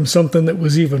running from something that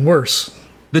was even worse.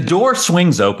 The door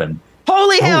swings open.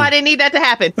 Holy hell, I didn't need that to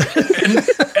happen.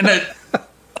 and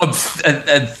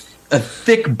a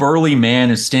thick, burly man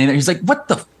is standing there. He's like,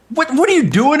 what are you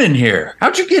doing in here?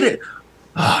 How'd you get it?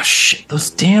 Oh, shit,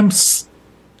 those damn...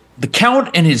 The Count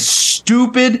and his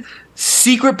stupid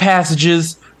secret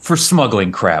passages for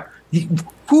smuggling crap.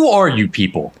 Who are you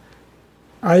people?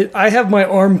 I have my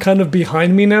arm kind of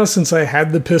behind me now since I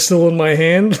had the pistol in my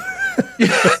hand.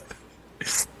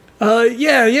 Hey,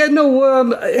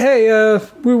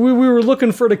 we were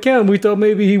looking for the Count. We thought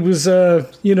maybe he was,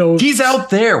 He's out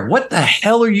there. What the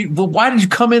hell are you? Well, why did you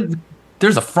come in?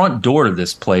 There's a front door to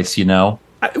this place, We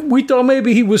thought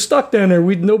maybe he was stuck down there.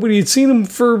 Nobody had seen him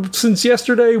since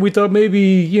yesterday. We thought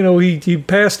maybe he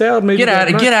passed out. Maybe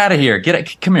get out of here.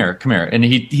 Come here. And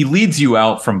he leads you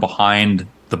out from behind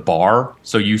the bar.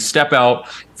 So you step out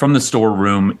from the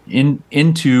storeroom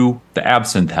into the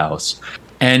Absinthe House,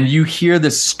 and you hear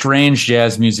this strange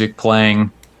jazz music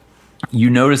playing. You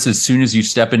notice as soon as you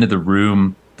step into the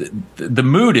room, the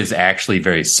mood is actually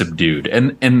very subdued,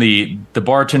 and the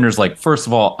bartender's like, first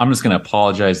of all, I'm just going to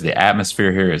apologize. The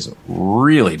atmosphere here is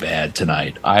really bad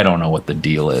tonight. I don't know what the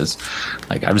deal is.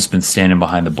 Like, I've just been standing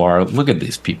behind the bar. Look at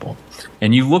these people,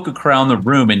 and you look around the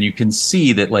room, and you can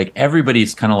see that like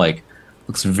everybody's kind of like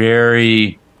looks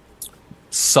very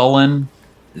sullen.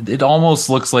 It almost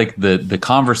looks like the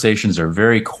conversations are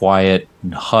very quiet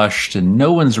and hushed, and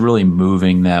no one's really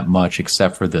moving that much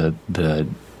except for the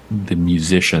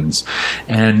musicians.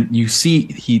 And you see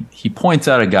he points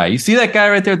out a guy. You see that guy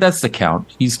right there? That's the Count.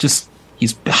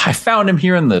 I found him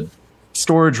here in the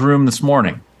storage room this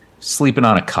morning, sleeping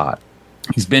on a cot.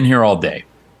 He's been here all day.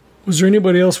 Was there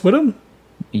anybody else with him?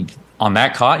 On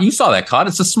that cot? You saw that cot.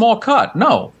 It's a small cot.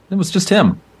 No, it was just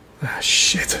him. Ah,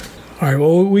 shit. All right,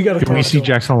 well, we got to Can we see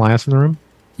Jackson Elias in the room?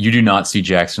 You do not see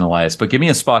Jackson Elias, but give me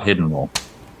a spot hidden roll.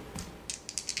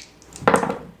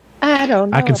 I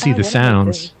don't know. I can see the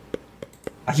sounds.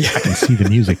 I can see the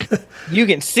music. You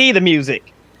can see the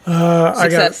music. I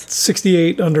got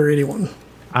 68 under 81.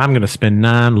 I'm going to spend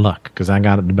 9 luck because I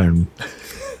got it to burn.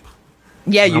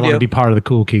 Yeah, you I want do. to be part of the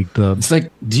Cool Kid Club. It's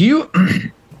like, do you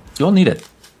all need it?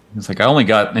 It's like, I only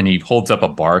got, and he holds up a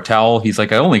bar towel. He's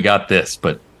like, I only got this,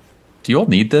 but do you all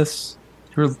need this?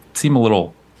 You seem a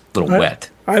little wet.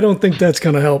 I don't think that's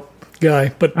going to help.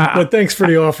 guy, but thanks for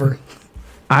the offer.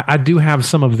 I do have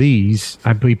some of these.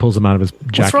 He pulls them out of his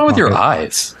jacket. What's wrong with your pocket.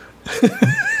 eyes?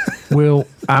 Well,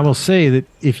 I will say that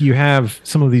if you have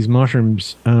some of these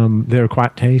mushrooms, they're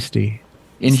quite tasty.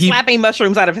 And slapping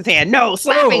mushrooms out of his hand. No,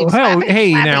 slapping.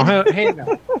 Hey now.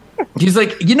 he's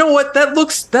like, you know what? That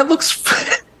looks.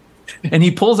 And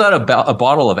he pulls out a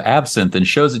bottle of absinthe and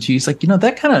shows it to you. He's like,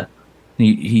 that kind of.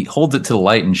 He holds it to the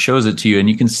light and shows it to you, and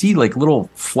you can see like little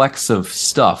flecks of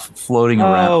stuff floating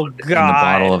around in the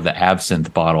bottle of the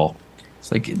absinthe bottle.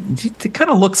 It's like it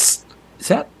kind of looks. Is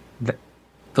that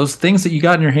those things that you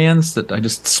got in your hands that I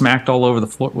just smacked all over the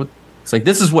floor? It's like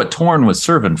this is what Torn was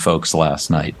serving folks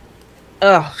last night.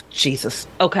 Oh, Jesus.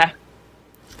 Okay.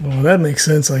 Well, that makes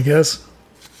sense, I guess.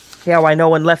 Yeah, why no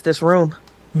one left this room.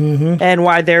 Mm-hmm. And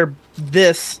why they're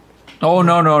this. Oh,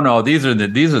 no. These are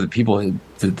the people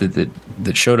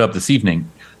that showed up this evening.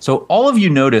 So all of you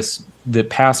notice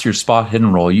that past your spot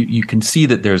hidden roll, you can see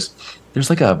that there's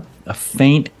like a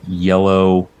faint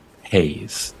yellow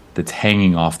haze that's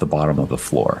hanging off the bottom of the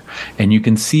floor. And you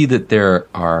can see that there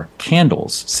are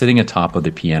candles sitting atop of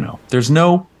the piano. There's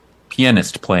no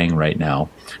pianist playing right now,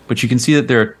 but you can see that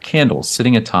there are candles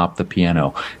sitting atop the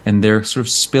piano, and they're sort of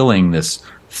spilling this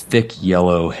thick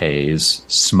yellow haze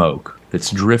smoke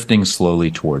that's drifting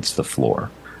slowly towards the floor.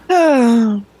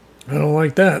 I don't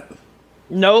like that.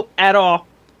 Nope, at all.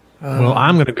 Well,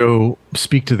 I'm going to go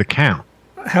speak to the Count.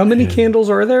 How many candles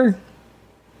are there?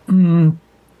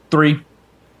 3.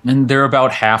 And they're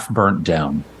about half burnt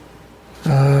down.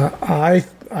 I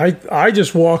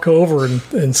just walk over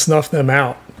and snuff them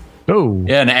out. Oh.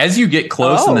 Yeah, and as you get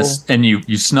close and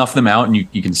you snuff them out and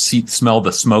you can smell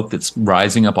the smoke that's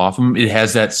rising up off them, it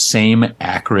has that same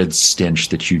acrid stench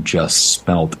that you just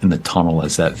smelt in the tunnel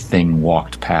as that thing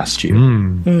walked past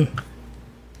you.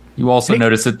 You also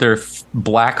notice that there are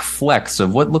black flecks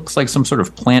of what looks like some sort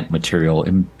of plant material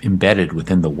embedded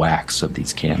within the wax of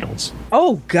these candles.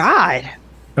 Oh, God.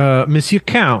 Monsieur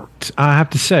Count, I have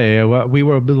to say, we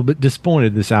were a little bit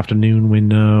disappointed this afternoon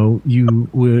when you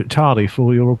were tardy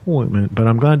for your appointment, but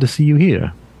I'm glad to see you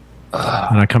here.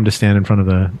 And I come to stand in front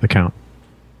of the Count.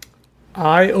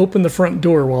 I open the front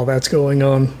door while that's going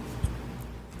on.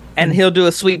 And he'll do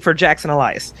a sweep for Jackson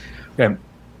Elias. Okay.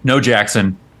 No,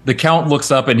 Jackson. The Count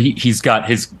looks up and he's got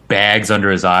his bags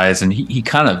under his eyes, and he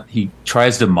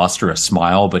tries to muster a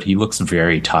smile, but he looks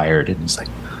very tired, and he's like,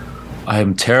 I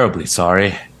am terribly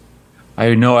sorry.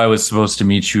 I know I was supposed to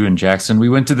meet you in Jackson. We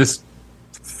went to this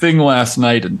thing last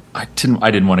night, and I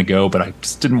didn't want to go, but I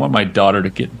just didn't want my daughter to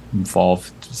get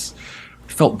involved. It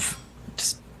felt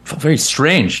very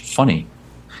strange, funny.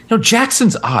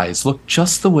 Jackson's eyes look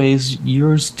just the ways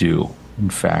yours do, in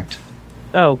fact.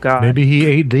 Oh, God. Maybe he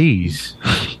ate these.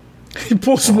 He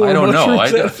pulls some more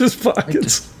mushrooms out of his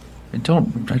pockets. I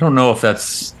don't know if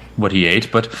that's what he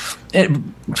ate, but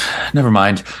never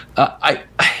mind.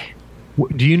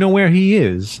 Do you know where he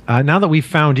is? Now that we've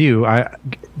found you,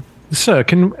 sir,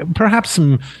 can perhaps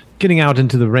some getting out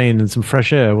into the rain and some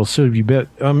fresh air will serve you better.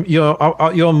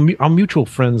 Our mutual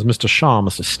friends, Mr. Shaw,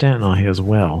 Mr. Stanton, are here as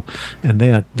well,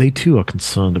 and they too are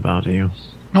concerned about you.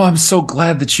 Oh, I'm so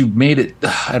glad that you made it,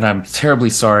 and I'm terribly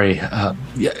sorry.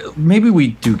 Maybe we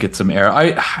do get some air.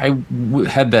 I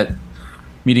had that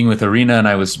meeting with Irina, and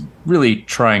I was really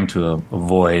trying to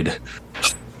avoid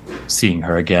seeing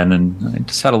her again, and I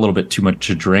just had a little bit too much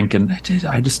to drink, and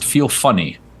I just feel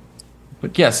funny.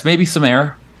 But yes, maybe some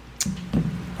air.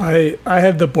 I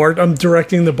have I'm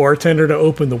directing the bartender to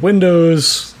open the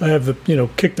windows. I have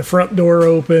kick the front door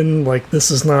open. Like,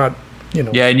 this is not,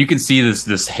 Yeah, and you can see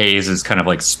this haze is kind of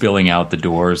like spilling out the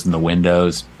doors and the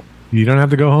windows. You don't have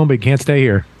to go home, but you can't stay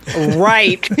here.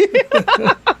 Right.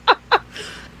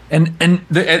 And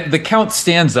the Count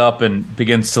stands up and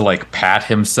begins to like pat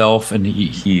himself, and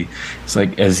he's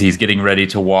like, as he's getting ready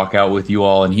to walk out with you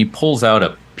all, and he pulls out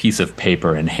a piece of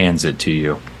paper and hands it to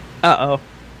you.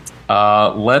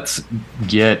 Let's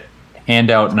get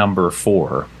handout number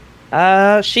 4.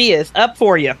 She is up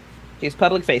for you. She's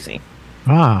public facing.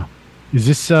 Is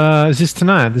this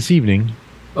tonight, this evening?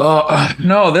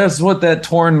 No, that's what that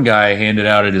Torn guy handed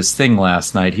out at his thing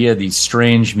last night. He had these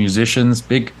strange musicians,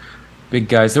 big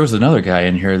guys. There was another guy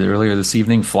in here earlier this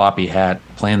evening, floppy hat,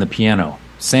 playing the piano.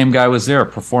 Same guy was there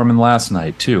performing last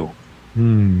night too.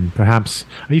 Perhaps.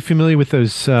 Are you familiar with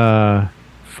those Fauché?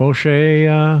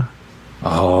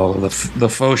 Oh, the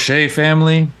Fauché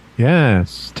family?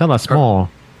 Yes. Tell us more.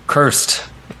 Cursed.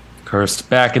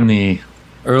 Back in the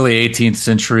early 18th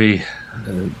century,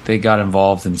 they got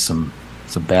involved in some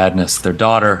badness. Their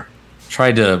daughter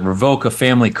tried to revoke a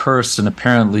family curse and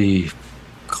apparently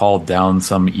called down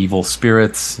some evil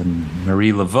spirits, and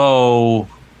Marie Laveau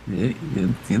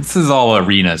This is all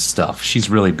arena stuff. She's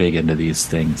really big into these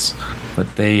things. But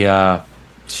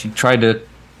she tried to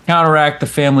counteract the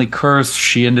family curse.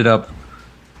 She ended up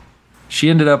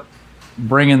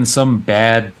bringing some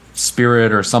bad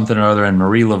spirit or something or other, and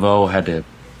Marie Laveau had to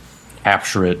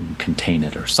capture it and contain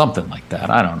it or something like that.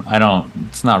 I don't.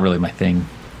 It's not really my thing.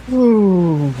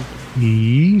 Ooh.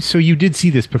 So you did see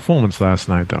this performance last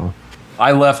night, though?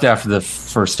 I left after the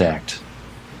first act.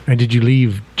 And did you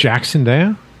leave Jackson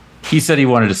there? He said he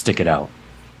wanted to stick it out.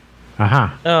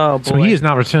 Aha. Oh, boy. So he has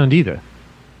not returned either.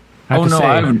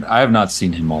 I have not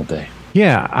seen him all day.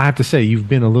 Yeah, I have to say, you've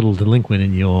been a little delinquent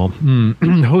in your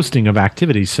hosting of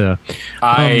activities, sir.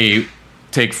 I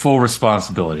take full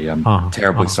responsibility. I'm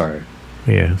terribly sorry.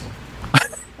 Yeah.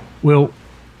 Well,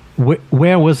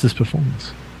 where was this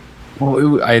performance?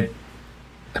 Well, I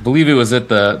believe it was at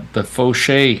the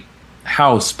Fauché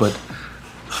house, but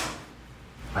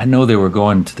I know they were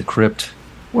going to the crypt.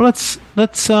 Well, let's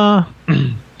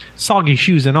soggy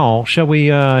shoes and all. Shall we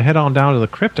head on down to the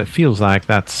crypt? It feels like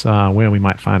that's where we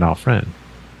might find our friend.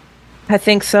 I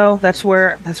think so. That's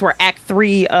where Act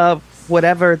 3 of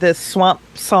whatever this swamp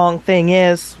song thing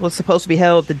was supposed to be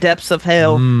held. The depths of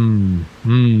hell.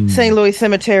 St. Louis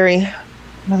Cemetery.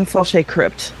 Another Fauché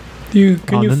crypt.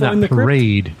 Can you find the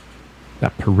parade? crypt?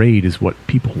 That parade is what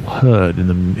people heard in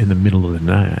the middle of the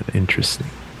night. Interesting.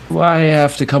 Do I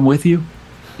have to come with you?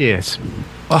 Yes.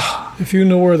 If you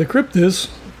know where the crypt is.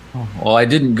 Well, I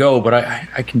didn't go, but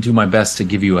I can do my best to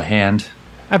give you a hand.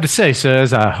 I have to say, sir,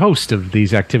 as a host of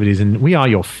these activities, and we are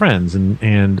your friends,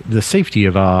 and the safety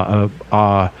of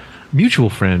our mutual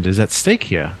friend is at stake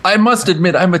here. I must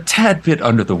admit, I'm a tad bit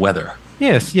under the weather.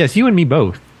 Yes, you and me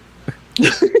both.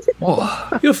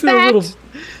 You'll feel a little.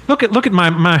 Look at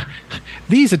my.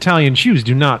 These Italian shoes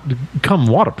do not come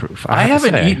waterproof. I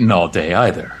haven't eaten all day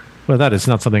either. Well, that is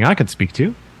not something I can speak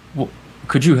to. Well,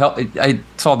 could you help? I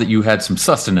saw that you had some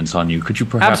sustenance on you. Could you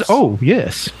perhaps? Oh,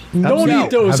 yes. Don't eat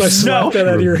those. I slapped that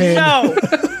out of your hand.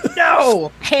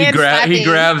 No. He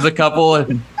grabs a couple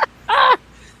and.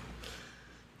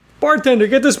 Bartender,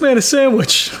 get this man a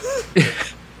sandwich.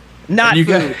 Not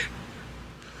food.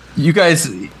 You guys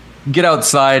get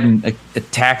outside, and a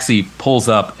taxi pulls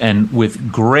up, and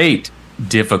with great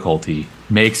difficulty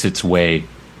makes its way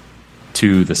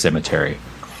to the cemetery.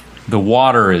 The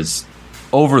water is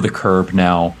over the curb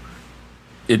now.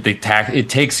 It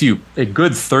takes you a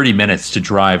good 30 minutes to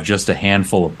drive just a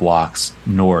handful of blocks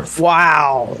north.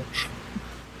 Wow.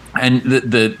 And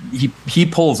he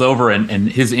pulls over,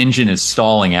 and his engine is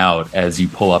stalling out as you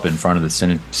pull up in front of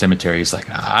the cemetery. He's like,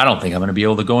 I don't think I'm going to be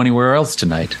able to go anywhere else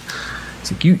tonight.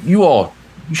 It's like, you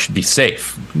should be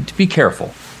safe. Be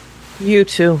careful. You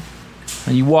too.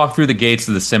 And you walk through the gates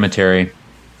of the cemetery,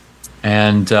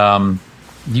 and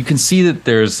you can see that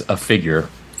there's a figure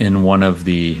in one of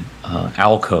the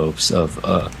alcoves of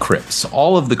crypts.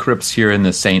 All of the crypts here in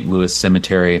the St. Louis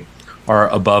Cemetery are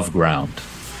above ground,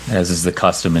 as is the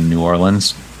custom in New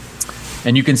Orleans.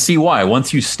 And you can see why.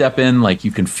 Once you step in, like, you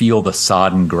can feel the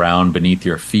sodden ground beneath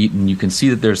your feet, and you can see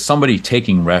that there's somebody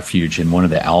taking refuge in one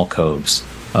of the alcoves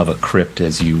of a crypt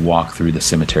as you walk through the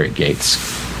cemetery gates.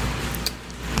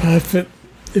 If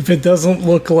it doesn't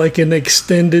look like an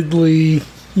extendedly,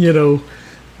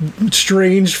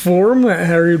 strange form,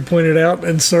 Harry would point it out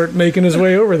and start making his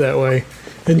way over that way.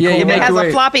 And yeah, if it has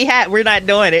a floppy hat, we're not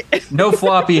doing it. No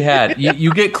floppy hat.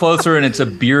 You get closer, and it's a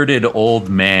bearded old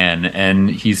man, and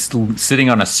he's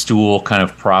sitting on a stool, kind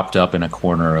of propped up in a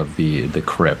corner of the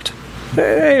crypt.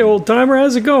 Hey, old timer,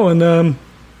 how's it going?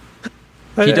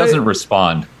 He doesn't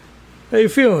respond. How you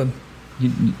feeling?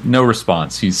 No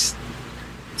response. He's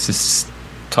just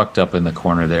tucked up in the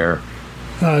corner there.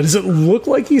 Does it look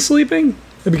like he's sleeping?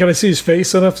 Can I see his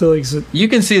face enough to like? You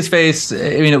can see his face.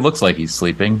 I mean, it looks like he's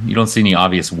sleeping. You don't see any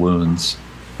obvious wounds.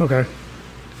 Okay.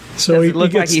 So Does it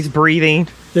look like he's breathing?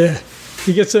 Yeah.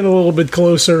 He gets in a little bit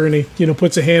closer, and he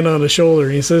puts a hand on his shoulder,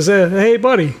 and he says, "Hey,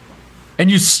 buddy." And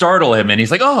you startle him, and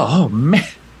he's like, "Oh man."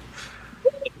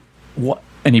 What?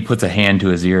 And he puts a hand to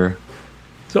his ear.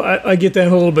 So I get down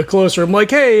a little bit closer. I'm like,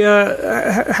 "Hey,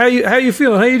 how you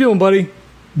feeling? How you doing, buddy?"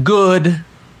 Good.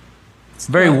 It's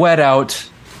very wet out.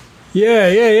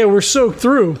 Yeah. We're soaked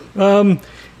through.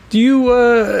 Do you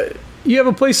have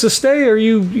a place to stay? Are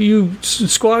you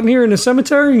squatting here in the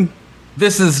cemetery?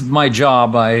 This is my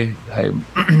job. I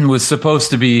was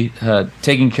supposed to be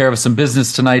taking care of some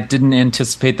business tonight. Didn't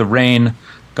anticipate the rain.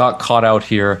 Got caught out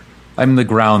here. I'm the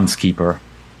groundskeeper.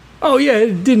 Oh yeah,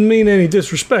 it didn't mean any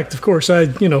disrespect. Of course,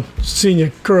 I seen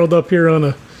you curled up here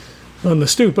on the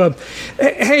stoop.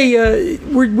 Hey,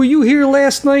 were you here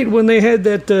last night when they had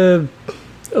that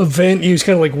event? He was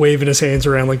kind of like waving his hands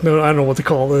around, like, no, I don't know what to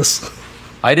call this.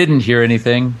 I didn't hear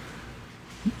anything.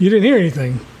 You didn't hear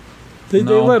anything. They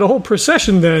led a whole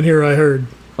procession down here, I heard.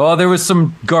 Oh, there was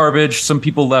some garbage. Some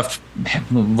people left,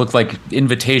 looked like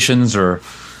invitations or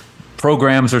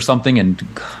programs or something, and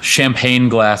champagne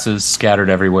glasses scattered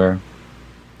everywhere.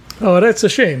 Oh, that's a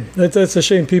shame. That's a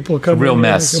shame. People come Real in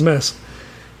mess. and make a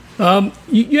mess.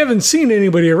 You haven't seen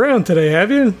anybody around today,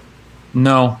 have you?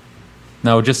 No,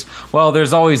 just, well,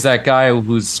 there's always that guy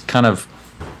who's kind of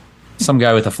some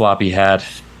guy with a floppy hat.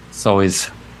 It's always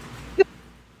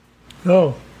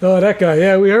Oh, that guy.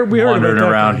 Yeah, we heard wandering about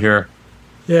that around guy. here.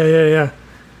 Yeah.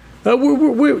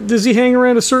 Does he hang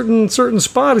around a certain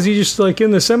spot? Is he just like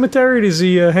in the cemetery? Does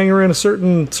he hang around a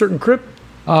certain crypt?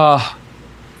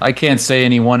 I can't say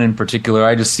any one in particular.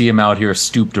 I just see him out here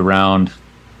stooped around,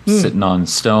 sitting on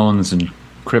stones and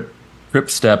crypt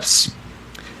steps.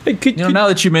 Hey, Now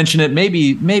that you mention it,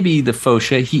 maybe the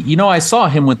Fauché. I saw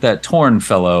him with that Torn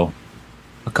fellow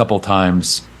a couple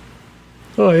times.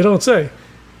 Oh, you don't say.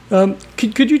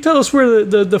 Could you tell us where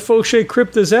the Fauché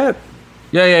crypt is at?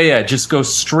 Yeah. Just go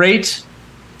straight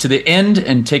to the end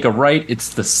and take a right.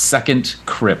 It's the second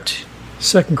crypt.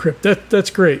 Second crypt. That's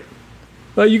great.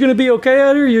 You gonna be okay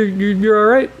out here? You're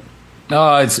all right?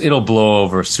 It'll blow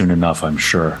over soon enough, I'm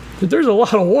sure. There's a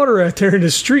lot of water out there in the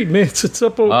street, man. It's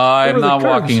up over I'm the not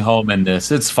curbs. walking home in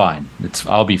this. It's fine.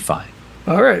 I'll be fine.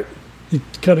 All right. He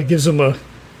kind of gives him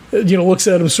looks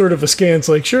at him sort of askance,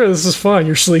 like, sure, this is fine.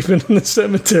 You're sleeping in the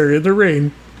cemetery in the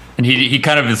rain. And he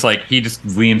kind of is like, he just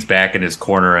leans back in his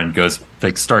corner and goes,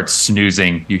 like, starts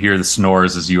snoozing. You hear the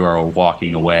snores as you are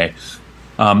walking away.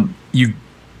 You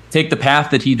take the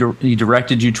path that he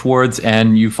directed you towards,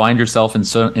 and you find yourself in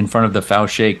front of the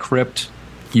Fauché crypt.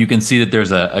 You can see that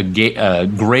there's a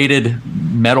grated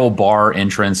metal bar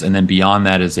entrance, and then beyond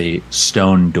that is a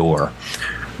stone door.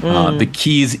 The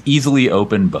keys easily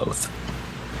open both.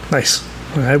 Nice.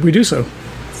 All right, we do so.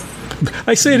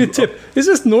 I say to Tip, is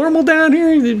this normal down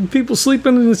here? People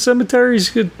sleeping in the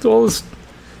cemeteries? All this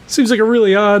seems like a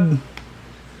really odd.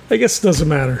 I guess it doesn't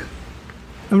matter.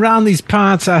 Around these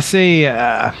parts, I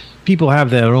say people have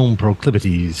their own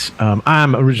proclivities.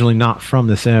 I'm originally not from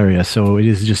this area, so it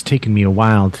has just taken me a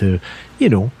while to,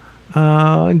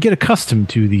 get accustomed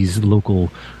to these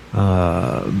local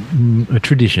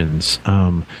traditions.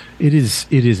 It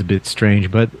is a bit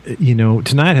strange, but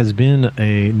tonight has been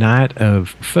a night of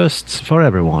firsts for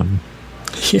everyone.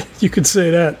 Yeah, you could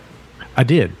say that. I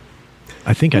did.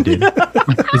 I think I did.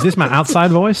 Is this my outside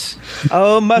voice?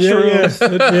 Oh, mushrooms.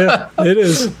 Yeah, it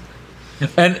is.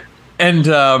 And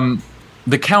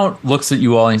the Count looks at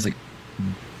you all and he's like,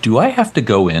 do I have to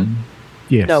go in?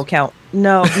 Yes. No, Count.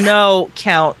 No,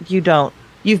 Count. You don't.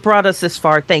 You've brought us this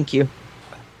far. Thank you.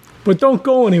 But don't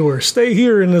go anywhere. Stay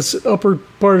here in this upper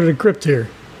part of the crypt here.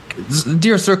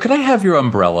 Dear sir, could I have your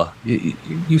umbrella?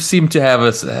 You seem to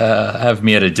have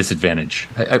me at a disadvantage.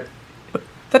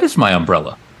 That is my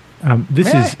umbrella.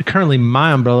 This is currently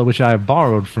my umbrella, which I have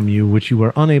borrowed from you, which you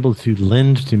were unable to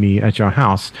lend to me at your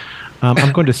house.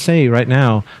 I'm going to say right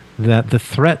now that the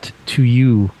threat to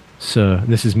you, sir,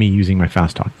 this is me using my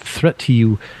fast talk, the threat to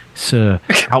you, sir,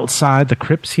 outside the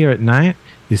crypts here at night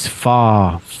is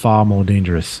far, far more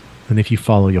dangerous than if you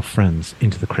follow your friends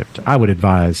into the crypt. I would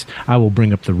advise, I will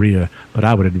bring up the rear, but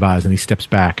I would advise, and he steps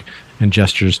back and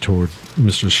gestures toward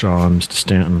Mr. Shaw and Mr.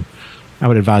 Stanton, I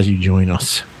would advise you join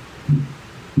us.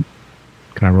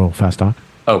 Can I roll fast talk?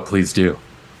 Oh, please do.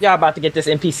 Y'all about to get this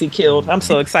NPC killed. I'm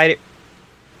so excited.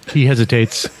 He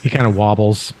hesitates. He kind of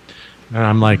wobbles. And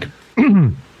I'm like,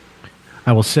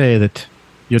 I will say that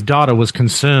your daughter was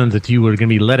concerned that you were going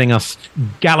to be letting us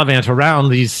gallivant around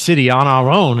the city on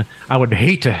our own. I would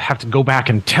hate to have to go back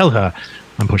and tell her.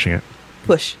 I'm pushing it.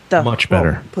 Push the Much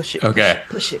better. Push it. Okay.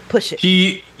 Push it.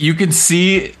 You can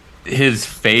see his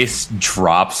face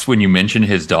drops when you mention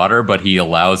his daughter, but he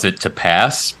allows it to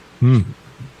pass.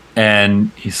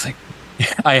 And he's like,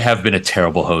 I have been a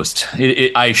terrible host.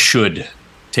 I should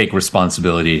take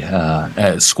responsibility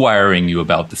squiring you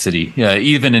about the city,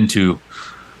 even into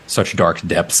such dark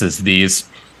depths as these.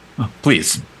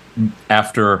 Please,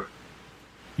 after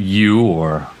you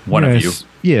or one of you.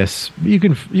 Yes, you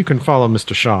can follow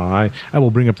Mr. Shaw. I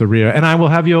will bring up the rear, and I will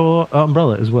have your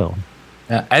umbrella as well.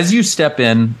 As you step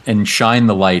in and shine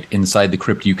the light inside the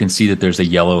crypt, you can see that there's a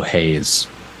yellow haze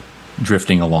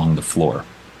drifting along the floor.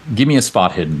 Give me a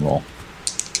spot hidden roll.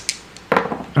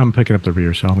 I'm picking up the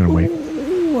rear, so I'm going to wait.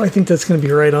 Ooh, I think that's going to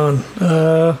be right on.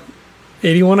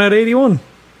 81 out of 81.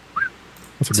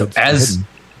 That's a So good spot hidden.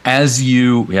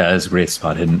 that's a great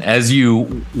spot hidden. As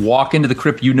you walk into the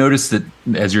crypt, you notice that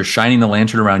as you're shining the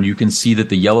lantern around, you can see that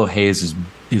the yellow haze is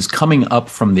is coming up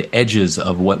from the edges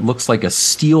of what looks like a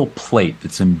steel plate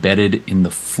that's embedded in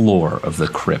the floor of the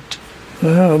crypt.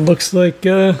 Looks like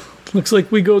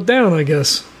we go down, I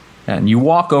guess. And you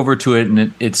walk over to it,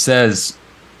 and it says,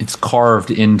 it's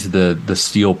carved into the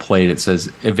steel plate. It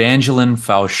says, Evangeline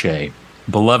Fauché,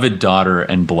 beloved daughter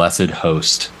and blessed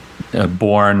host,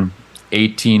 born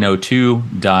 1802,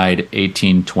 died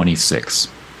 1826.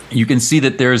 You can see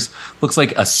that looks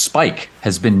like a spike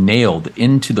has been nailed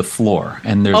into the floor,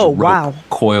 and there's rope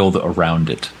coiled around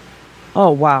it.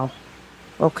 Oh, wow.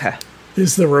 Okay.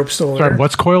 Is the rope still there? Sorry,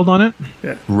 what's coiled on it?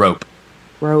 Yeah. Rope.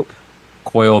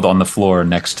 Coiled on the floor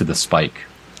next to the spike.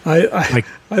 I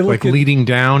like leading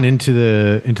down into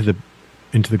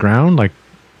the ground. Like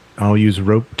I'll use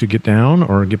rope to get down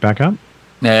or get back up.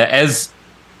 As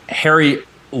Harry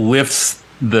lifts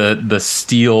the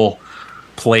steel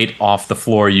plate off the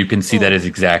floor, you can see that is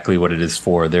exactly what it is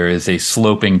for. There is a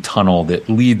sloping tunnel that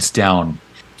leads down,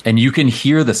 and you can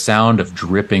hear the sound of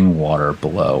dripping water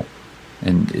below.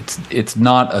 And it's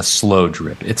not a slow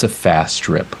drip; it's a fast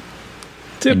drip.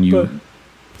 And you,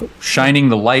 shining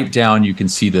the light down, you can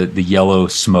see the yellow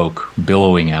smoke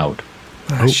billowing out.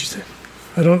 I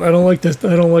don't like this.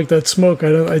 I don't like that smoke.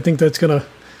 I think that's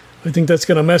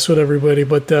gonna mess with everybody.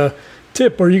 But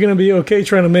Tip, are you gonna be okay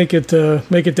trying to make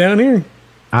it down here?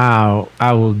 I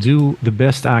will do the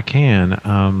best I can.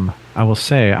 I will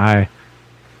say our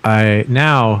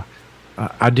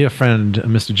dear friend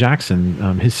Mr.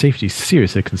 Jackson, his safety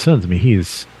seriously concerns me. He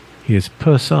is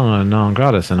persona non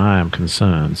grata, and I am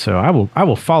concerned. So I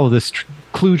will follow this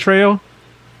clue trail.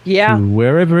 Yeah. To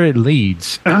wherever it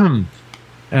leads,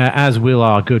 as will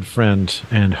our good friend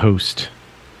and host,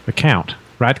 the Count.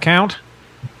 Right, Count?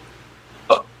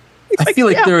 I feel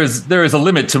like there is a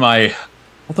limit to my.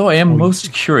 Although I am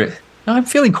most curious, I'm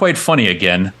feeling quite funny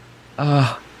again.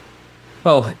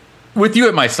 Well, with you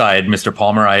at my side, Mr.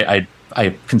 Palmer, I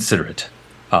consider it.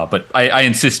 But I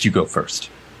insist you go first.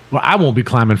 Well, I won't be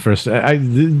climbing first.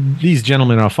 These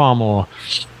gentlemen are far more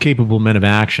capable men of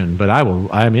action. But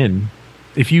I'm in.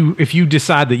 If you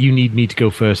decide that you need me to go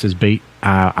first as bait,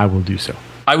 I will do so.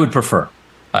 I would prefer.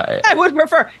 I would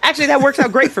prefer. Actually, that works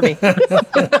out great for me.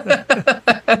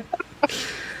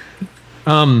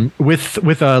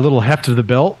 With a little heft of the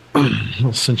belt, a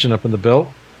little cinching up in the belt,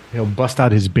 he'll bust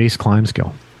out his base climb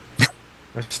skill.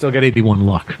 I still got 81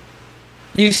 luck.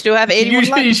 You still have 81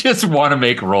 luck? You just want to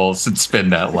make rolls and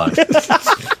spend that luck.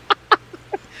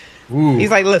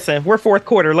 He's like, listen, we're fourth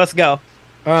quarter. Let's go.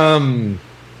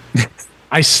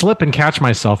 I slip and catch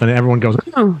myself, and everyone goes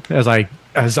as I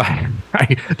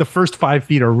the first 5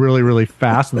 feet are really, really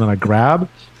fast, and then I grab.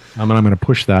 And I'm going to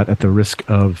push that at the risk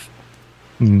of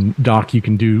Doc. You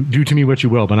can do to me what you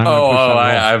will, but I'm going to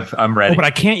push that. I'm ready. But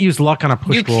I can't use luck on a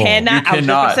push roll. You cannot. I was just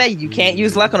going to say you can't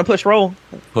use luck on a push roll.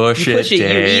 Push it, Dave. You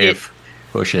eat it.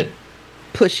 Push it.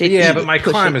 Push it. Yeah, but my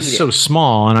climb is so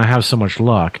small, and I have so much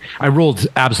luck. I rolled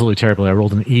absolutely terribly. I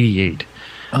rolled an 88.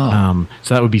 So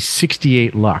that would be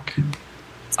 68 luck.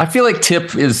 I feel like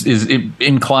Tip is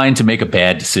inclined to make a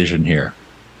bad decision here.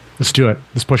 Let's do it.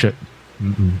 Let's push it.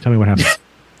 Tell me what happens.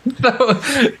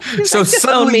 So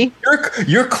suddenly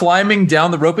you're climbing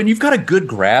down the rope, and you've got a good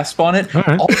grasp on it. All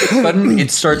right. All of a sudden,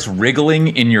 it starts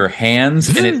wriggling in your hands,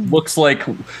 and it looks like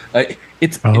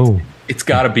it's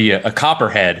got to be a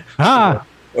copperhead.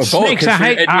 Snakes!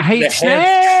 I hate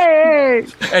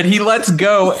snakes! And he lets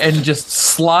go and just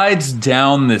slides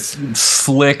down this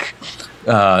slick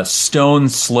stone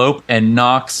slope and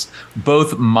knocks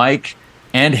both Mike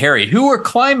and Harry, who are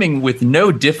climbing with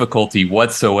no difficulty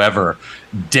whatsoever,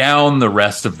 down the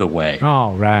rest of the way.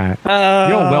 All right.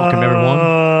 You're welcome,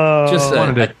 everyone. Just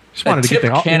wanted to get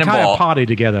the entire party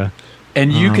together.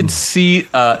 And you can see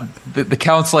the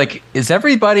Count's like, is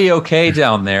everybody okay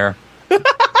down there?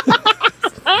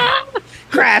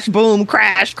 Crash, boom,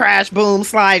 crash, boom,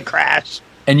 slide, crash.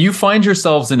 And you find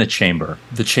yourselves in a chamber.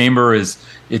 The chamber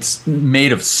it's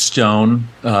made of stone.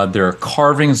 There are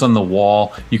carvings on the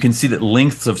wall. You can see that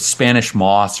lengths of Spanish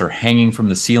moss are hanging from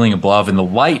the ceiling above, and the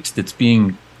light that's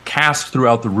being cast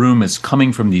throughout the room is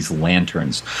coming from these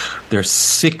lanterns. They're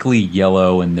sickly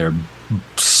yellow, and they're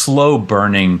slow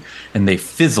burning, and they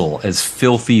fizzle as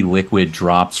filthy liquid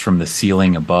drops from the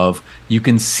ceiling above. You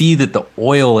can see that the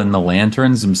oil in the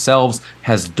lanterns themselves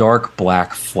has dark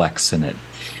black flecks in it.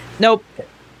 Nope.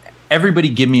 Everybody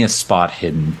give me a spot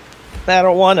hidden. I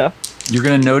don't want to. You're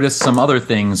going to notice some other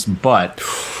things, but...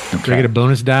 Okay. Do I get a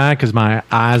bonus die because my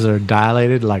eyes are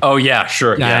dilated? Oh, yeah,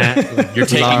 sure. Yeah. You're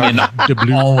taking in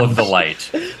all of the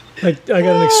light. I got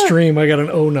an extreme. I got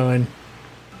an 09.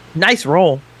 Nice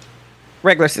roll.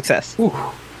 Regular success. Ooh.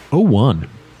 01.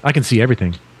 I can see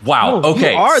everything. Wow.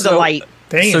 Okay. You are the light.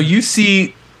 Damn. So you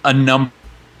see a number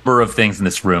of things in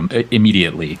this room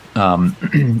immediately.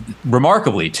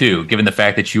 Remarkably, too, given the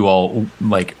fact that you all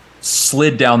like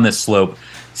slid down this slope,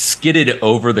 skidded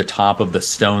over the top of the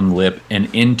stone lip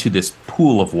and into this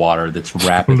pool of water that's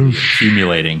rapidly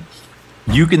accumulating.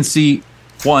 You can see,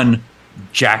 one,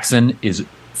 Jackson is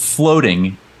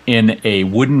floating in a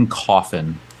wooden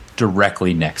coffin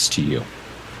directly next to you.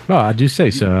 Oh, I do say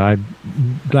so. I'm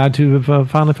glad to have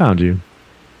finally found you.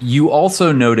 You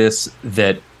also notice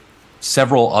that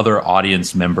several other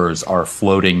audience members are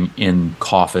floating in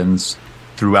coffins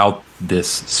throughout this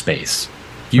space.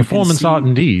 You Performance art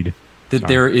indeed. That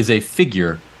there is a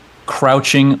figure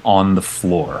crouching on the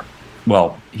floor.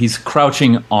 Well, he's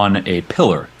crouching on a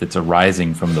pillar that's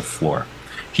arising from the floor.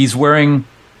 He's wearing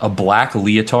a black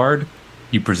leotard,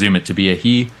 you presume it to be a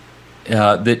he,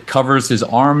 that covers his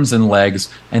arms and legs,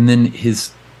 and then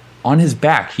on his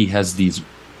back he has these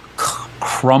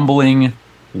crumbling,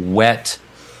 wet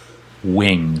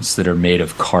wings that are made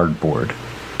of cardboard.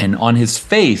 And on his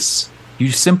face,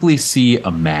 you simply see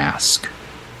a mask.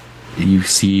 You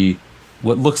see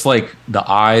what looks like the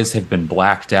eyes have been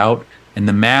blacked out, and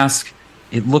the mask,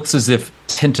 it looks as if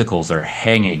tentacles are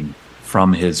hanging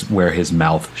from where his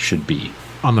mouth should be.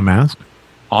 On the mask?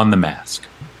 On the mask.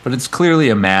 But it's clearly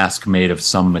a mask made of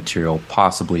some material,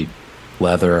 possibly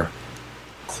leather,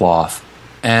 cloth.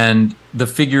 And the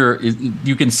figure,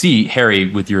 you can see Harry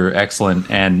with your excellent,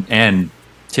 and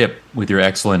Tip with your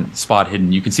excellent spot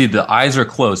hidden. You can see the eyes are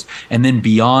closed, and then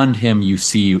beyond him you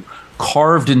see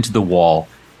carved into the wall,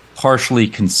 partially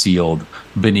concealed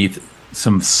beneath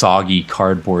some soggy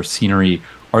cardboard scenery,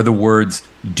 are the words,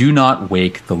 "Do not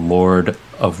wake the Lord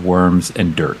of Worms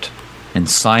and Dirt." And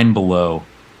sign below,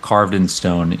 carved in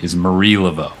stone, is Marie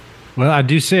Laveau. Well, I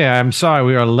do say I'm sorry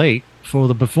we are late for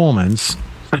the performance.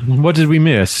 What did we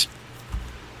miss?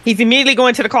 He's immediately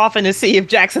going to the coffin to see if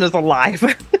Jackson is alive.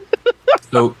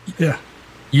 So Yeah.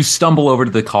 you stumble over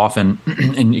to the coffin,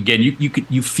 and again,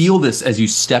 you feel this as you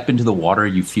step into the water.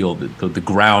 You feel that the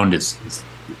ground is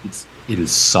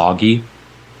soggy.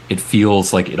 It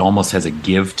feels like it almost has a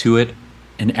give to it.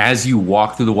 And as you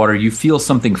walk through the water, you feel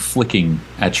something flicking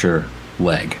at your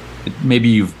leg. Maybe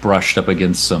you've brushed up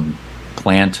against some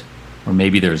plant, or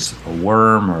maybe there's a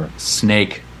worm or a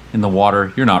snake in the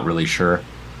water. You're not really sure,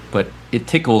 but it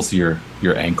tickles your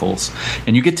ankles.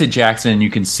 And you get to Jackson, and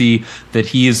you can see that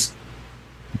he is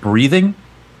breathing,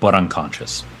 but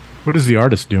unconscious. What is the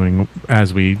artist doing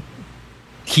as we...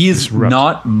 He is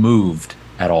not moved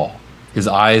at all. His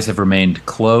eyes have remained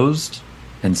closed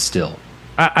and still.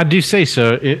 I do say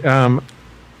so.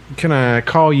 Can I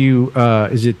call you,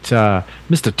 is it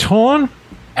Mr. Torn?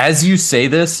 As you say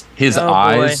this, his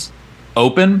eyes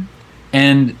open,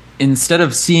 and instead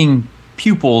of seeing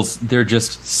pupils, they're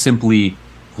just simply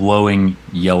glowing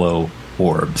yellow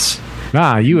orbs.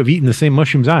 Ah, you have eaten the same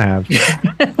mushrooms I have.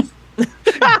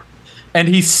 And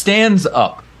he stands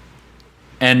up.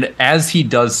 And as he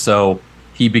does so,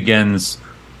 he begins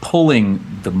pulling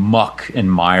the muck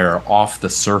and mire off the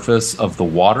surface of the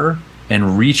water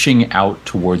and reaching out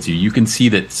towards you. You can see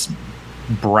that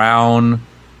brown,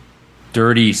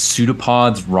 dirty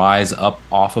pseudopods rise up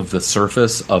off of the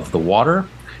surface of the water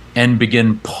and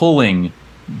begin pulling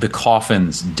the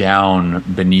coffins down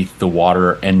beneath the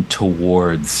water and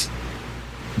towards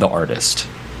the artist.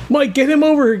 Mike, get him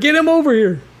over here. Get him over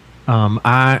here.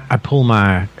 I pull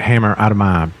my hammer out of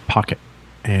my pocket,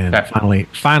 and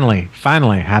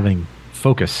finally having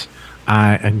focus,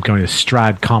 I am going to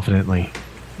stride confidently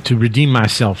to redeem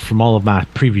myself from all of my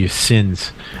previous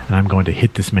sins, and I'm going to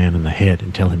hit this man in the head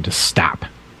and tell him to stop.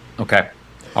 Okay.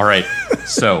 All right.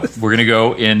 So we're going to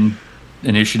go in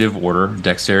initiative order,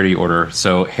 dexterity order.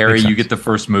 So Harry, you get the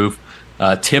first move.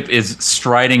 Tip is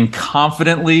striding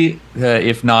confidently,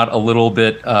 if not a little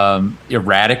bit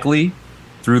erratically,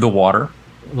 through the water.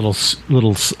 There's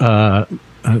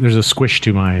a squish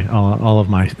to my all of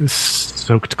my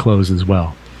soaked clothes as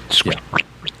well. Yeah.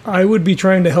 I would be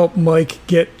trying to help Mike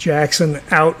get Jackson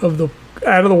out of the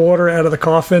water, out of the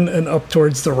coffin, and up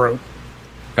towards the rope.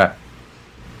 Okay.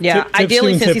 Yeah,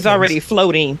 ideally, since he's already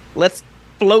floating, let's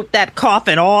float that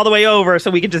coffin all the way over so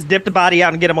we can just dip the body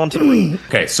out and get him onto the roof.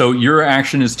 Okay, so your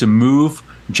action is to move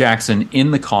Jackson in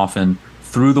the coffin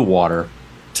through the water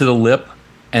to the lip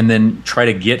and then try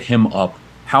to get him up.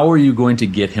 How are you going to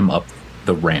get him up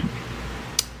the ramp?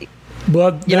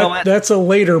 But that's a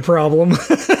later problem.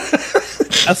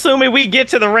 Assuming we get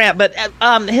to the ramp, but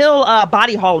he'll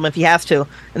body haul him if he has to.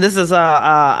 And this is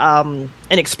an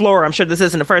explorer. I'm sure this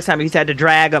isn't the first time he's had to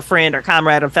drag a friend or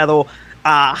comrade, a fellow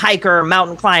hiker,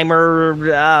 mountain climber,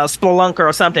 spelunker,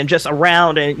 or something just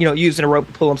around and using a rope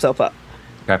to pull himself up.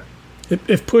 Okay.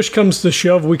 If push comes to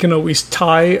shove, we can always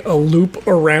tie a loop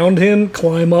around him,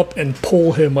 climb up, and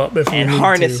pull him up if we And need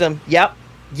harness to. him. Yep.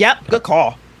 Good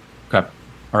call. Okay.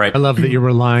 All right. I love that you're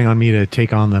relying on me to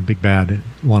take on the big bad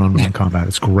one-on-one combat.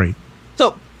 It's great.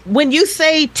 So when you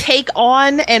say take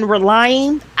on and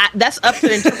relying, that's up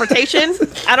to interpretation.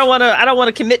 I don't want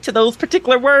to commit to those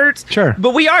particular words. Sure.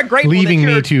 But we are grateful. Leaving that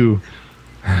me you're, to...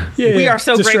 We are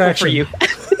so grateful for distraction. you.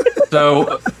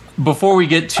 So before we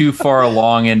get too far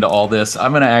along into all this,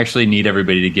 I'm going to actually need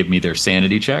everybody to give me their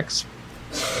sanity checks.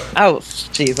 Oh,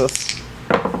 Jesus.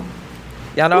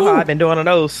 Y'all know how I've been doing on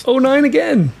those. 09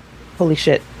 again. Holy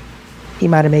shit. He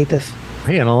might have made this.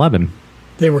 Hey, an 11.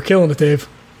 They were killing it, Dave.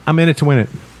 I'm in it to win it.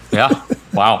 Yeah.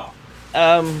 Wow.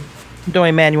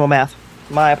 Doing manual math.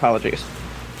 My apologies.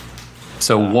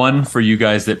 So 1 for you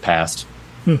guys that passed.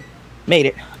 Made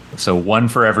it. So 1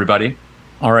 for everybody.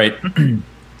 All right.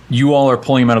 You all are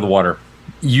pulling him out of the water.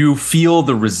 You feel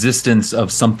the resistance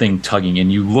of something tugging,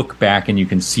 and you look back and you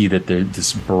can see that there's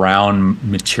this brown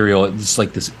material. It's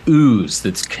like this ooze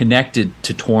that's connected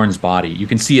to Torn's body. You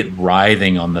can see it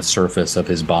writhing on the surface of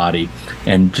his body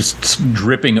and just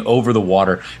dripping over the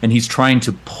water. And he's trying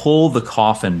to pull the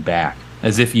coffin back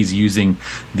as if he's using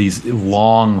these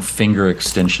long finger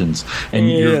extensions.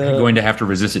 And you're going to have to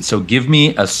resist it. So give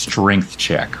me a strength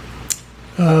check.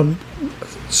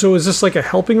 So is this like a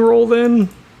helping roll then?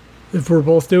 If we're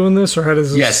both doing this, or how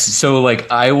does this... Yes. So,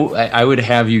 like, I would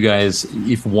have you guys,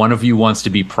 if one of you wants to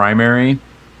be primary,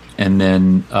 and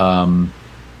then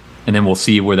we'll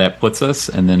see where that puts us,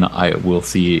 and then I will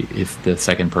see if the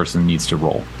second person needs to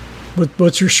roll.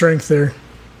 What's your strength there?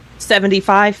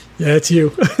 75. Yeah, it's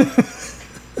you.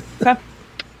 Okay.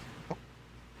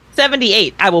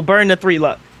 78. I will burn the 3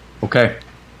 luck. Okay.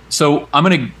 So I'm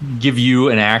going to give you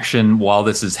an action while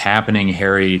this is happening,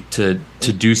 Harry, to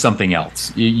do something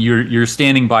else. You're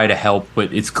standing by to help,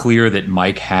 but it's clear that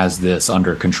Mike has this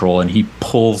under control, and he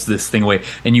pulls this thing away,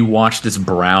 and you watch this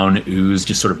brown ooze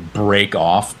just sort of break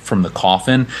off from the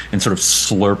coffin and sort of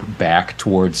slurp back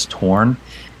towards Torn.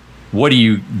 What do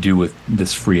you do with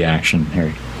this free action,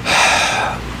 Harry?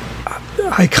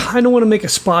 I kind of want to make a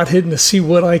spot hidden to see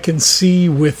what I can see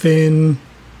within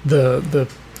the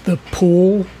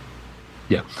pool.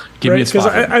 Yeah, give me a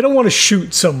spot. Because I don't want to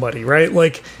shoot somebody, right?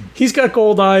 Like, he's got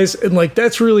gold eyes, and like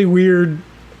that's really weird,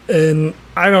 and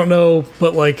I don't know,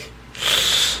 but like,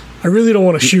 I really don't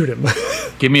want to shoot him.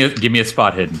 Give me a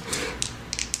spot hidden.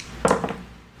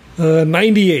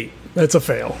 98. That's a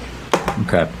fail.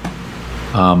 Okay.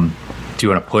 Do you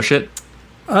want to push it?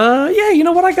 Yeah, you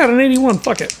know what? I got an 81.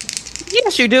 Fuck it.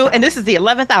 Yes, you do. And this is the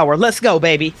 11th hour. Let's go,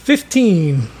 baby.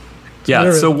 15. Yeah.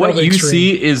 Whatever, So what probably you extreme.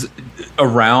 see is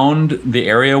around the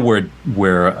area where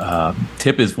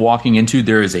Tip is walking into,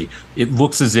 there is it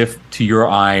looks as if to your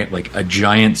eye like a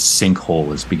giant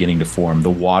sinkhole is beginning to form. The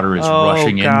water is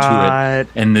rushing into it,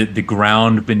 and the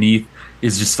ground beneath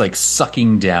is just like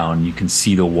sucking down. You can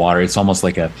see the water. It's almost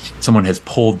like someone has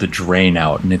pulled the drain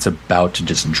out, and it's about to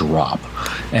just drop.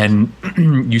 And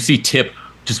you see Tip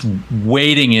just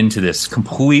wading into this,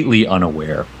 completely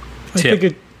unaware.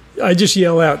 Tip. I just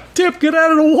yell out, Tip, get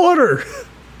out of the water.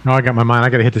 No, I got my mind. I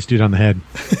got to hit this dude on the head.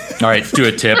 All right, do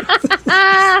it, Tip.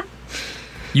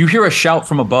 You hear a shout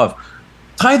from above.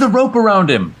 Tie the rope around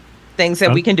him. Things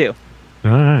that we can do. All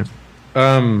right.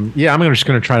 Yeah, just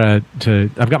going to try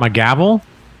to... I've got my gavel.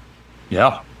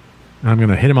 Yeah. I'm going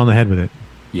to hit him on the head with it.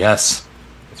 Yes.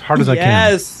 As hard as I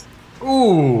can. Yes.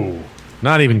 Ooh.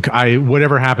 Not even...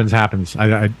 whatever happens, happens.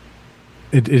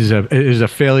 It is a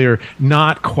failure.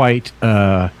 Not quite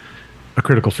a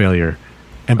critical failure.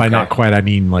 And by not quite, I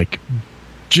mean like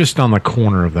just on the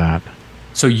corner of that.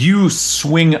 So you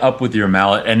swing up with your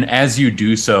mallet, and as you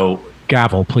do so...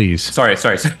 Gavel, please. Sorry.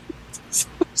 Sorry. Show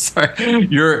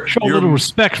a little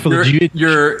respect for the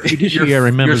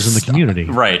judiciary members in the community.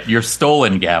 Right. Your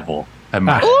stolen gavel.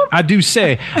 I do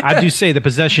say the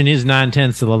possession is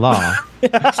 9/10 of the law.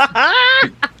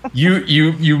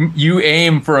 You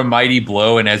aim for a mighty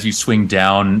blow, and as you swing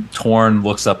down, Torn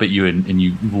looks up at you, and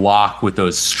you lock with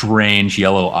those strange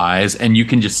yellow eyes, and you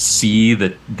can just see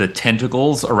the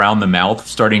tentacles around the mouth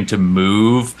starting to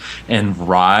move and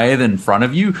writhe in front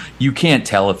of you. You can't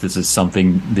tell if this is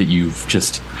something that you've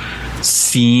just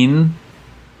seen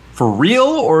for real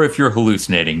or if you're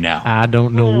hallucinating now. I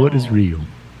don't know what is real.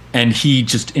 And he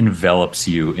just envelops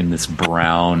you in this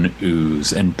brown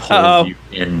ooze and pulls you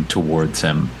in towards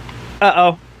him.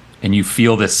 Uh-oh. And you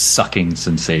feel this sucking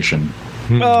sensation.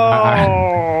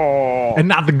 Oh. And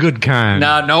not the good kind.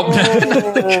 Nope.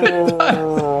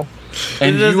 Oh.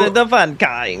 And This is the fun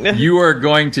kind. you are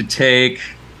going to take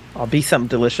I'll be something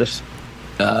delicious.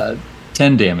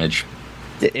 10 damage.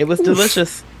 It was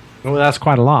delicious. Well, that's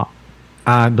quite a lot.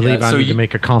 I believe I need to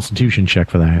make a constitution check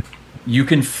for that. You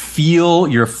can feel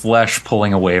your flesh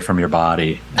pulling away from your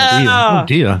body. Oh,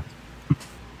 dear.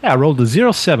 Yeah, I rolled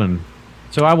a 07.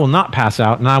 So I will not pass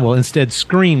out, and I will instead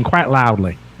scream quite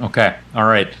loudly. Okay. All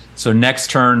right. So next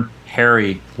turn,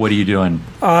 Harry, what are you doing?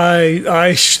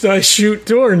 I shoot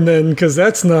Dorn then, because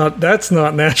that's not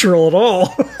natural at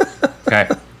all. Okay.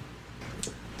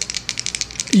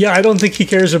 Yeah, I don't think he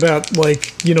cares about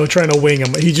trying to wing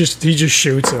him. He just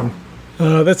shoots him.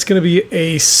 That's going to be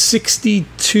a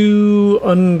 62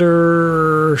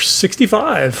 under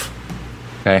 65.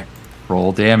 Okay.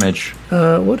 Roll damage.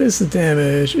 What is the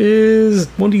damage? Is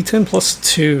 1d10 plus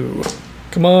 2.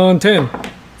 Come on, 10.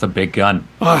 It's a big gun.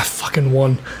 Fucking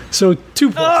 1. So 2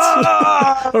 points.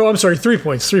 Oh, I'm sorry, 3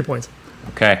 points. 3 points.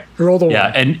 Okay. Roll the 1.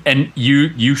 Yeah, and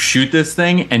you shoot this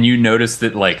thing, and you notice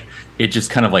that it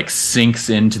just kind of sinks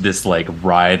into this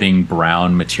writhing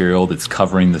brown material that's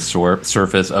covering the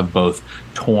surface of both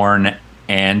Torn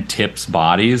and Tip's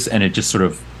bodies, and it just sort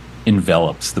of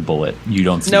envelops the bullet. You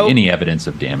don't see any evidence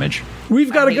of damage.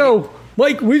 We've got to go.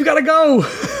 Mike, we've got to go.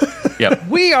 Yep.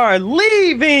 We are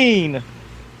leaving.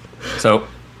 So,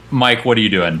 Mike, what are you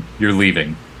doing? You're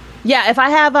leaving. Yeah, if I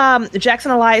have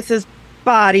Jackson Elias's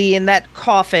body in that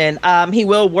coffin, he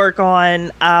will work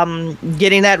on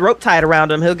getting that rope tied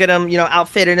around him. He'll get him,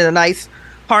 outfitted in a nice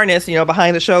harness,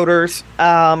 behind the shoulders,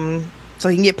 so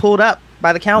he can get pulled up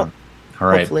by the Count. All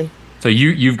right. Hopefully. So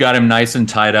you've got him nice and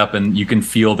tied up, and you can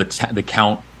feel the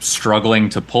Count struggling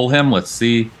to pull him. Let's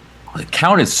see. The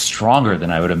Count is stronger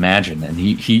than I would imagine, and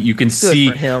you can see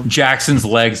Jackson's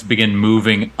legs begin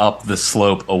moving up the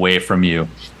slope away from you.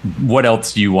 What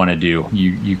else do you want to do?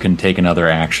 You can take another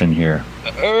action here.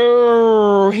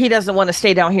 Oh, he doesn't want to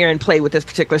stay down here and play with this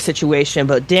particular situation,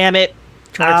 but damn it.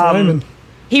 Try climbing.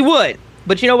 He would.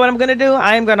 But you know what I'm going to do?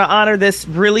 I am going to honor this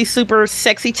really super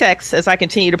sexy text as I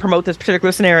continue to promote this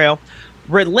particular scenario.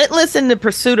 Relentless in the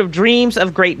pursuit of dreams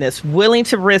of greatness, willing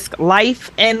to risk life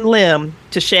and limb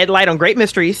to shed light on great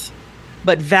mysteries,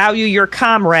 but value your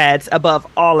comrades above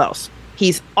all else.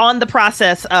 He's on the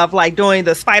process of doing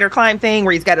the spider climb thing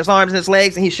where he's got his arms and his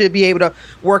legs and he should be able to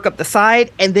work up the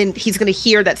side. And then he's going to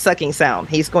hear that sucking sound.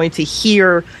 He's going to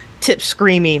hear Tip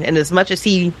screaming. And as much as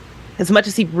he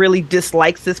really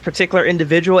dislikes this particular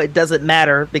individual, it doesn't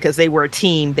matter because they were a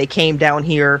team. They came down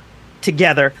here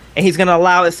together, and he's going to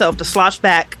allow himself to slosh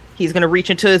back. He's going to reach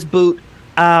into his boot,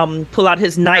 pull out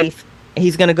his knife, and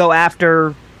he's going to go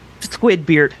after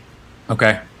Squidbeard.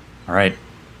 Okay. All right.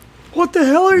 What the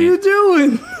hell are you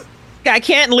doing? I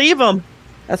can't leave him.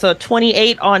 That's a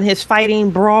 28 on his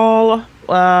fighting brawl,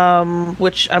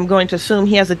 which I'm going to assume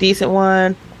he has a decent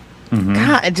one. Mm-hmm.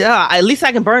 God, at least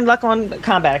I can burn luck on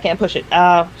combat. I can't push it.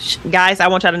 Guys, I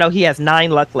want y'all to know he has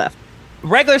 9 luck left.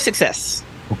 Regular success.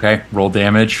 Okay, roll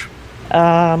damage.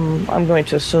 I'm going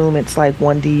to assume it's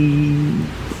 1d.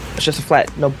 It's just a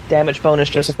flat, no damage bonus,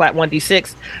 just a flat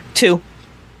 1d6. 2.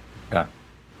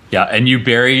 Yeah, and you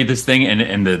bury this thing,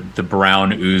 and the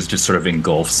brown ooze just sort of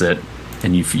engulfs it,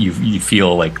 and you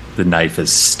feel like the knife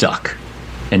is stuck.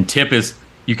 And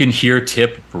you can hear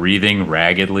Tip breathing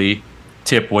raggedly.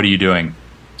 Tip, what are you doing?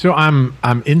 So I'm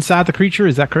inside the creature,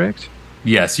 is that correct?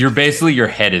 Yes, your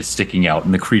head is sticking out,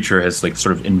 and the creature has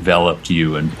sort of enveloped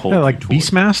you and pulled you like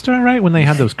Beastmaster, right? When they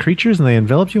had those creatures and they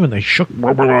enveloped you and they shook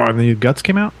and the guts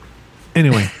came out.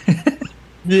 Anyway.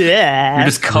 Yeah. You're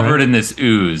just covered in this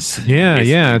ooze. Yeah,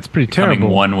 it's pretty terrible.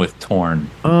 Becoming one with Torn.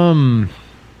 And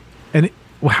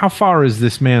how far is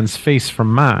this man's face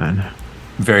from mine?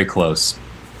 Very close.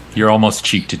 You're almost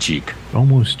cheek to cheek.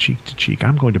 Almost cheek to cheek.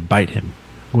 I'm going to bite him.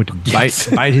 I'm going to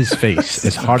bite his face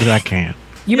as hard as I can.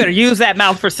 You better use that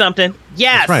mouth for something.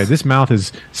 Yes. That's right. This mouth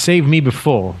has saved me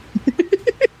before.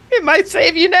 It might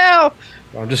save you now.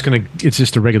 It's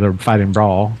just a regular fighting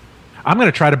brawl. I'm going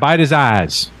to try to bite his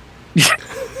eyes.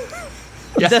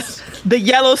 Yes. The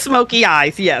yellow smoky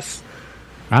eyes, yes.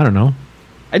 I don't know.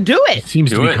 Do it. It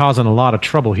seems to be causing a lot of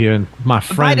trouble here, and my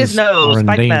friends bite his nose, are in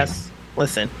bite danger. mess.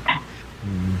 Listen.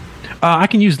 I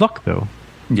can use luck, though.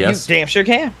 Yes. You damn sure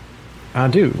can. I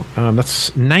do.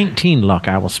 That's 19 luck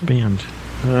I will spend.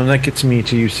 That gets me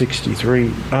to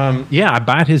 63. I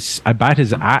bite his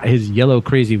eye, his yellow,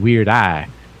 crazy, weird eye.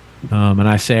 And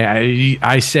I say,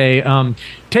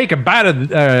 take a bite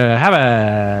of,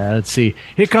 let's see,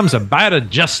 here comes a bite of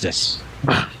justice.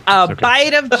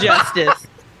 Bite of justice.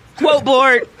 Quote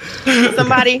board.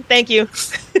 Somebody, thank you.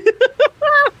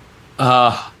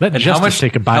 Let justice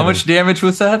take a bite. How much damage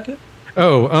was that?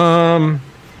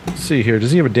 Let's see here.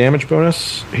 Does he have a damage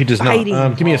bonus? He does Biting.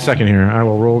 not. Give me a second here. I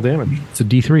will roll damage. It's a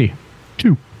D3.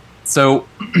 2. So,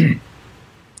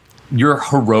 your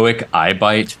heroic eye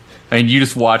bite And you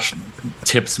just watch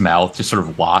Tip's mouth just sort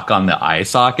of lock on the eye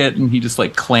socket, and he just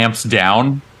like clamps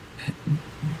down.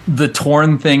 The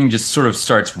torn thing just sort of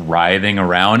starts writhing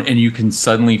around, and you can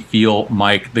suddenly feel,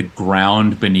 Mike, the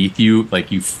ground beneath you.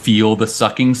 Like you feel the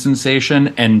sucking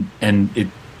sensation, and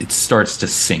it starts to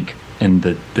sink, and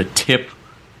the tip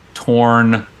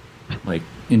torn, like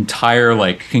entire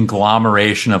like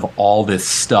conglomeration of all this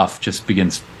stuff just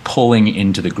begins pulling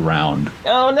into the ground.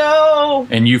 Oh no!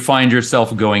 And you find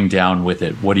yourself going down with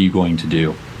it. What are you going to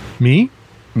do? Me?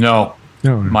 No,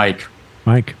 Mike.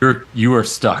 You are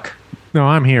stuck. No,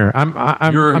 I'm here.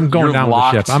 I'm going down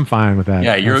locked. with the ship. I'm fine with that.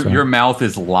 Yeah, your mouth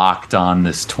is locked on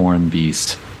this torn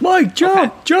beast. Mike,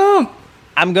 jump!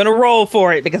 I'm gonna roll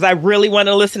for it because I really want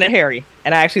to listen to Harry,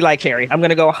 and I actually like Harry. I'm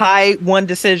gonna go high one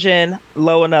decision,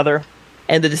 low another,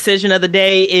 and the decision of the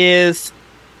day is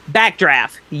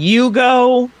backdraft. You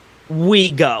go, we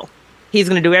go. He's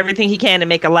gonna do everything he can to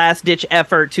make a last ditch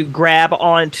effort to grab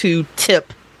onto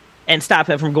Tip and stop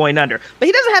him from going under, but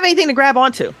he doesn't have anything to grab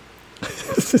onto.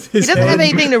 He doesn't have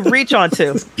anything to reach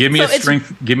onto. Give me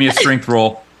a strength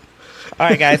roll. All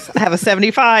right, guys. I have a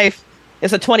 75.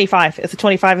 It's a 25. It's a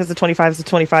 25. It's a 25. It's a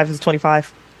 25. It's a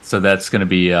 25. So that's going to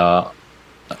be that's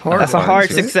a hard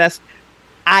success.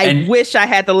 I wish I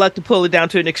had the luck to pull it down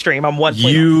to an extreme. I'm 1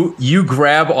 point. You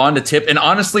grab onto Tip, and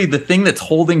honestly, the thing that's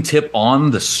holding Tip on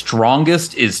the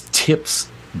strongest is Tip's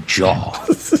jaw.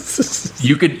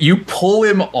 You pull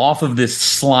him off of this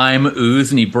slime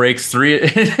ooze, and he breaks free.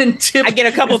 And Tip, I get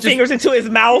a couple fingers into his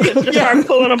mouth and just start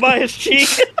pulling him by his cheek.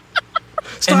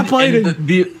 Stop biting.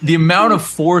 The amount of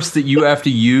force that you have to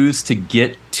use to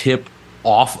get Tip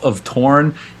off of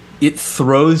Torn, it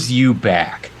throws you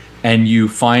back, and you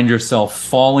find yourself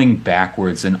falling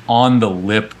backwards and on the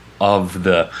lip of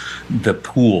the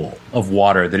pool of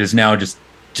water that is now just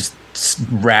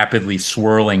rapidly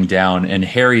swirling down, and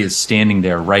Harry is standing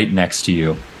there right next to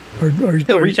you.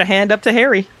 He'll reach a hand up to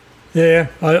Harry. Yeah,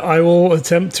 I will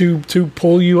attempt to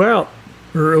pull you out,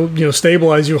 or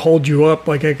stabilize you, hold you up.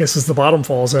 Like I guess as the bottom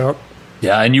falls out.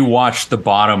 Yeah, and you watch the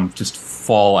bottom just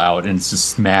fall out, and it's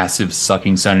this massive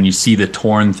sucking sound, and you see the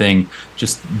torn thing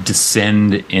just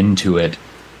descend into it,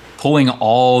 pulling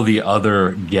all the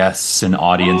other guests and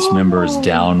audience members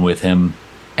down with him.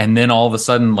 And then all of a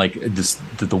sudden, like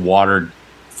the water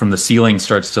from the ceiling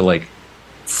starts to like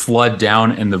flood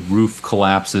down, and the roof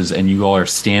collapses, and you all are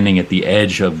standing at the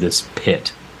edge of this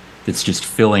pit that's just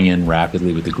filling in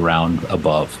rapidly with the ground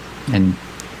above. And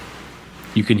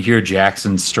you can hear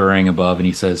Jackson stirring above, and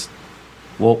he says,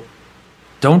 "Well,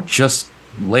 don't just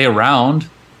lay around.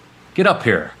 Get up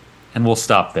here, and we'll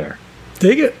stop there."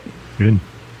 Dig it. Good.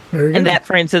 Very good. And that,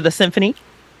 friends of the symphony,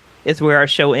 is where our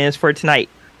show ends for tonight.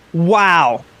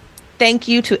 Wow. Thank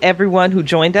you to everyone who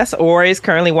joined us or is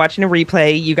currently watching a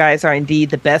replay. You guys are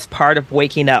indeed the best part of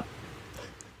waking up.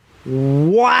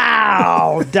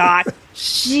 Wow, Doc.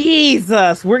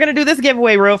 Jesus. We're going to do this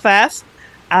giveaway real fast.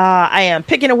 I am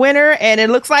picking a winner, and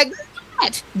it looks like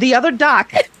Matt, the other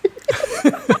Doc.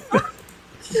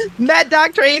 Matt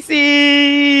Doc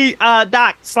Tracy.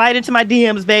 Doc, slide into my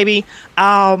DMs, baby.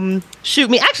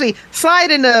 Shoot me. Actually, slide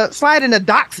into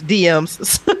Doc's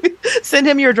DMs. Send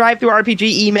him your drive-through RPG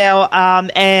email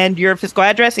and your physical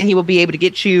address, and he will be able to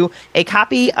get you a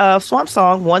copy of Swamp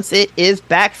Song once it is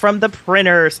back from the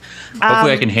printers.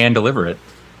 Hopefully I can hand deliver it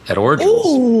at Origins.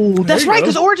 Ooh, that's right,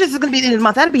 because Origins is going to be the end of the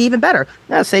month. That'd be even better.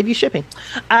 That'll save you shipping.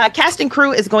 Cast and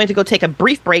crew is going to go take a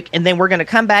brief break, and then we're going to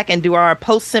come back and do our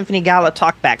post-Symphony Gala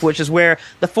talkback, which is where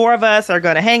the four of us are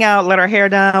going to hang out, let our hair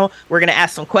down. We're going to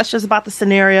ask some questions about the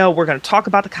scenario. We're going to talk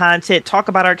about the content, talk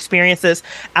about our experiences.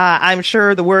 I'm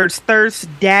sure the words thirst,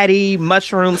 daddy,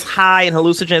 mushrooms, high, and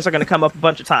hallucinogens are going to come up a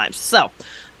bunch of times. So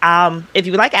if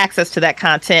you would like access to that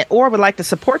content or would like to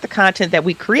support the content that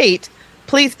we create,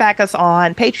 please back us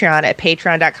on Patreon at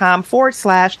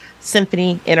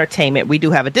patreon.com/Symphony Entertainment. We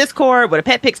do have a Discord with a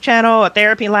Pet Picks channel, a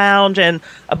therapy lounge, and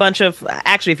a bunch of,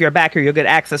 actually, if you're a backer, you'll get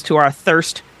access to our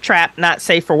Thirst Trap Not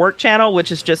Safe for Work channel, which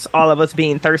is just all of us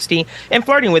being thirsty and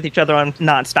flirting with each other on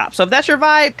nonstop. So if that's your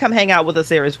vibe, come hang out with us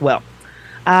there as well.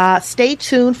 Stay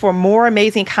tuned for more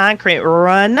amazing content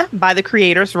run by the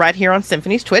creators right here on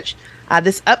Symphony's Twitch.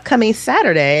 This upcoming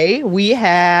Saturday, we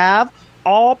have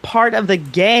all part of the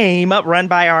game run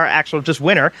by our actual just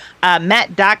winner,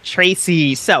 Matt Doc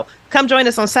Tracy. So come join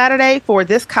us on Saturday for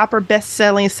this copper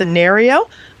best-selling scenario.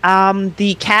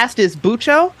 The cast is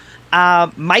Bucho,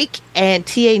 Mike and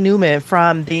T.A. Newman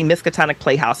from the Miskatonic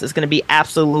Playhouse is going to be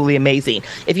absolutely amazing.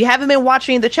 If you haven't been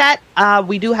watching the chat,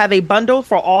 we do have a bundle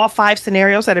for all 5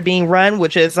 scenarios that are being run,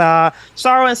 which is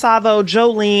Sorrow and Savo,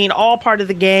 Jolene, all part of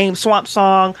the game, Swamp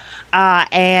Song,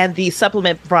 and the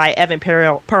supplement by Evan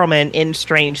Perlman in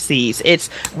Strange Seas. It's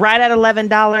right at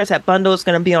 $11. That bundle is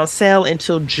going to be on sale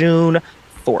until June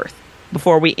 4th.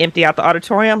 Before we empty out the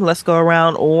auditorium, let's go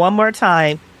around one more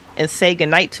time and say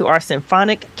goodnight to our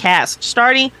symphonic cast,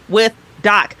 starting with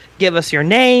Doc. Give us your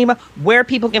name, where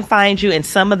people can find you, and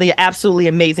some of the absolutely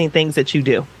amazing things that you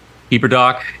do. Keeper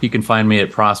Doc, you can find me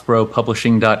at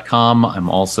prosperopublishing.com. I'm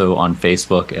also on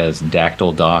Facebook as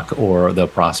Dactyl Doc or the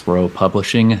Prospero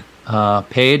Publishing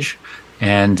page.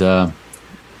 And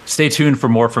stay tuned for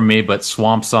more from me, but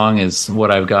Swamp Song is what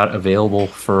I've got available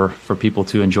for people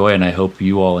to enjoy, and I hope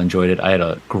you all enjoyed it. I had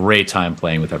a great time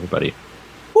playing with everybody.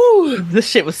 Woo, this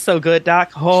shit was so good,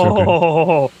 Doc.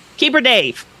 Oh, so Keeper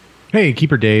Dave. Hey,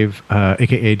 Keeper Dave,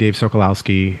 a.k.a. Dave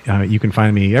Sokolowski. You can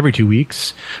find me every 2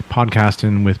 weeks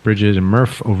podcasting with Bridget and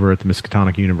Murph over at the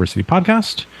Miskatonic University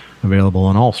Podcast, available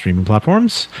on all streaming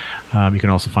platforms. You can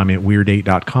also find me at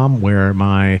weirdate.com, where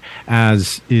my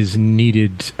as is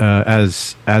needed,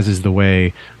 as is the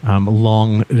way,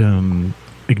 long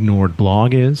ignored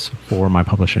blog is for my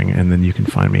publishing. And then you can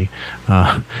find me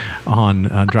on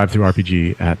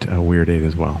DriveThruRPG at Weirdate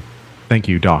as well. Thank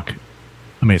you, Doc.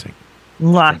 Amazing.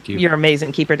 Thank you. You're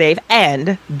amazing, Keeper Dave.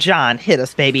 And John, hit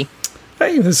us, baby.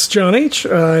 Hey, this is John H.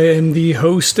 I am the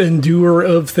host and doer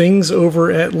of things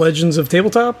over at Legends of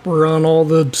Tabletop. We're on all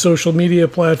the social media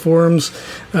platforms,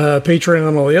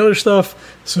 Patreon, all the other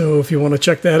stuff. So if you want to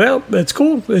check that out, that's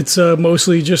cool. It's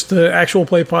mostly just an actual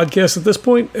play podcast at this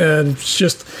point, and it's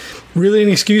just really an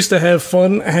excuse to have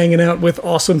fun hanging out with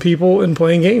awesome people and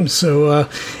playing games. So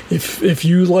if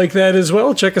you like that as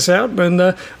well, check us out. And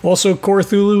also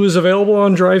Cthulhu is available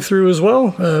on drive-thru as well.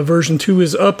 Version 2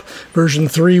 is up. Version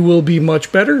 3 will be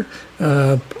much better.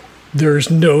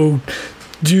 There's no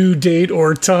due date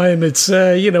or time. It's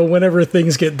whenever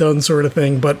things get done sort of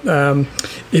thing. But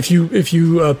if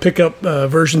you pick up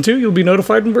version 2, you'll be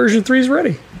notified when version 3 is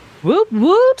ready. Woot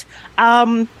woot.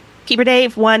 Keeper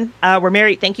Dave, we're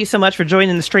married. Thank you so much for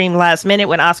joining the stream last minute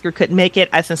when Oscar couldn't make it.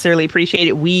 I sincerely appreciate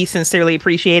it. We sincerely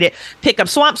appreciate it. Pick up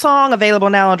Swamp Song, available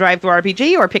now on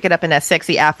DriveThruRPG, or pick it up in that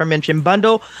sexy aforementioned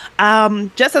bundle.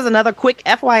 Just as another quick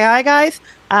FYI, guys,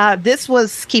 this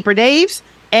was Keeper Dave's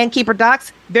and Keeper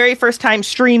Doc's very first time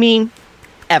streaming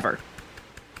ever.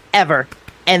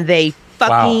 And they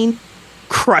fucking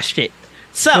crushed it.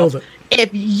 So if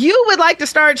you would like to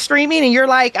start streaming and you're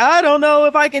like, I don't know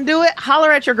if I can do it, holler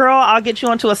at your girl. I'll get you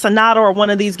onto a Sonata or one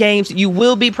of these games. You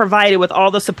will be provided with all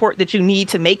the support that you need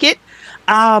to make it.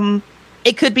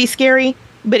 It could be scary,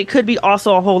 but it could be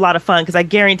also a whole lot of fun, because I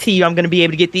guarantee you I'm going to be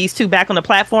able to get these two back on the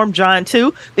platform, John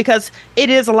too, because it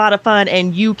is a lot of fun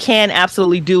and you can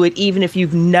absolutely do it even if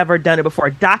you've never done it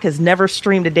before. Doc has never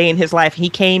streamed a day in his life. He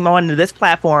came onto this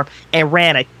platform and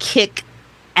ran a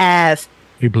kick-ass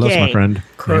He bless my friend.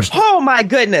 Crushed. Oh my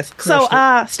goodness. So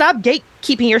stop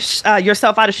gatekeeping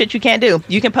yourself out of shit you can't do.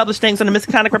 You can publish things on the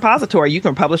Miskatonic repository. You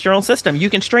can publish your own system. You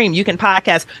can stream. You can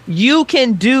podcast. You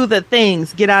can do the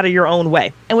things. Get out of your own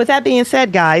way. And with that being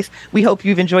said, guys, we hope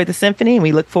you've enjoyed the symphony, and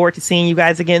we look forward to seeing you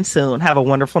guys again soon. Have a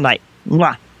wonderful night.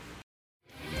 Mwah.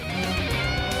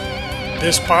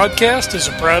 This podcast is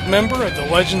a proud member of the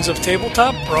Legends of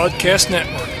Tabletop Broadcast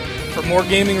Network. For more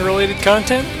gaming-related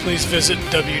content, please visit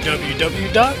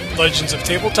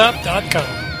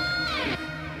www.legendsoftabletop.com.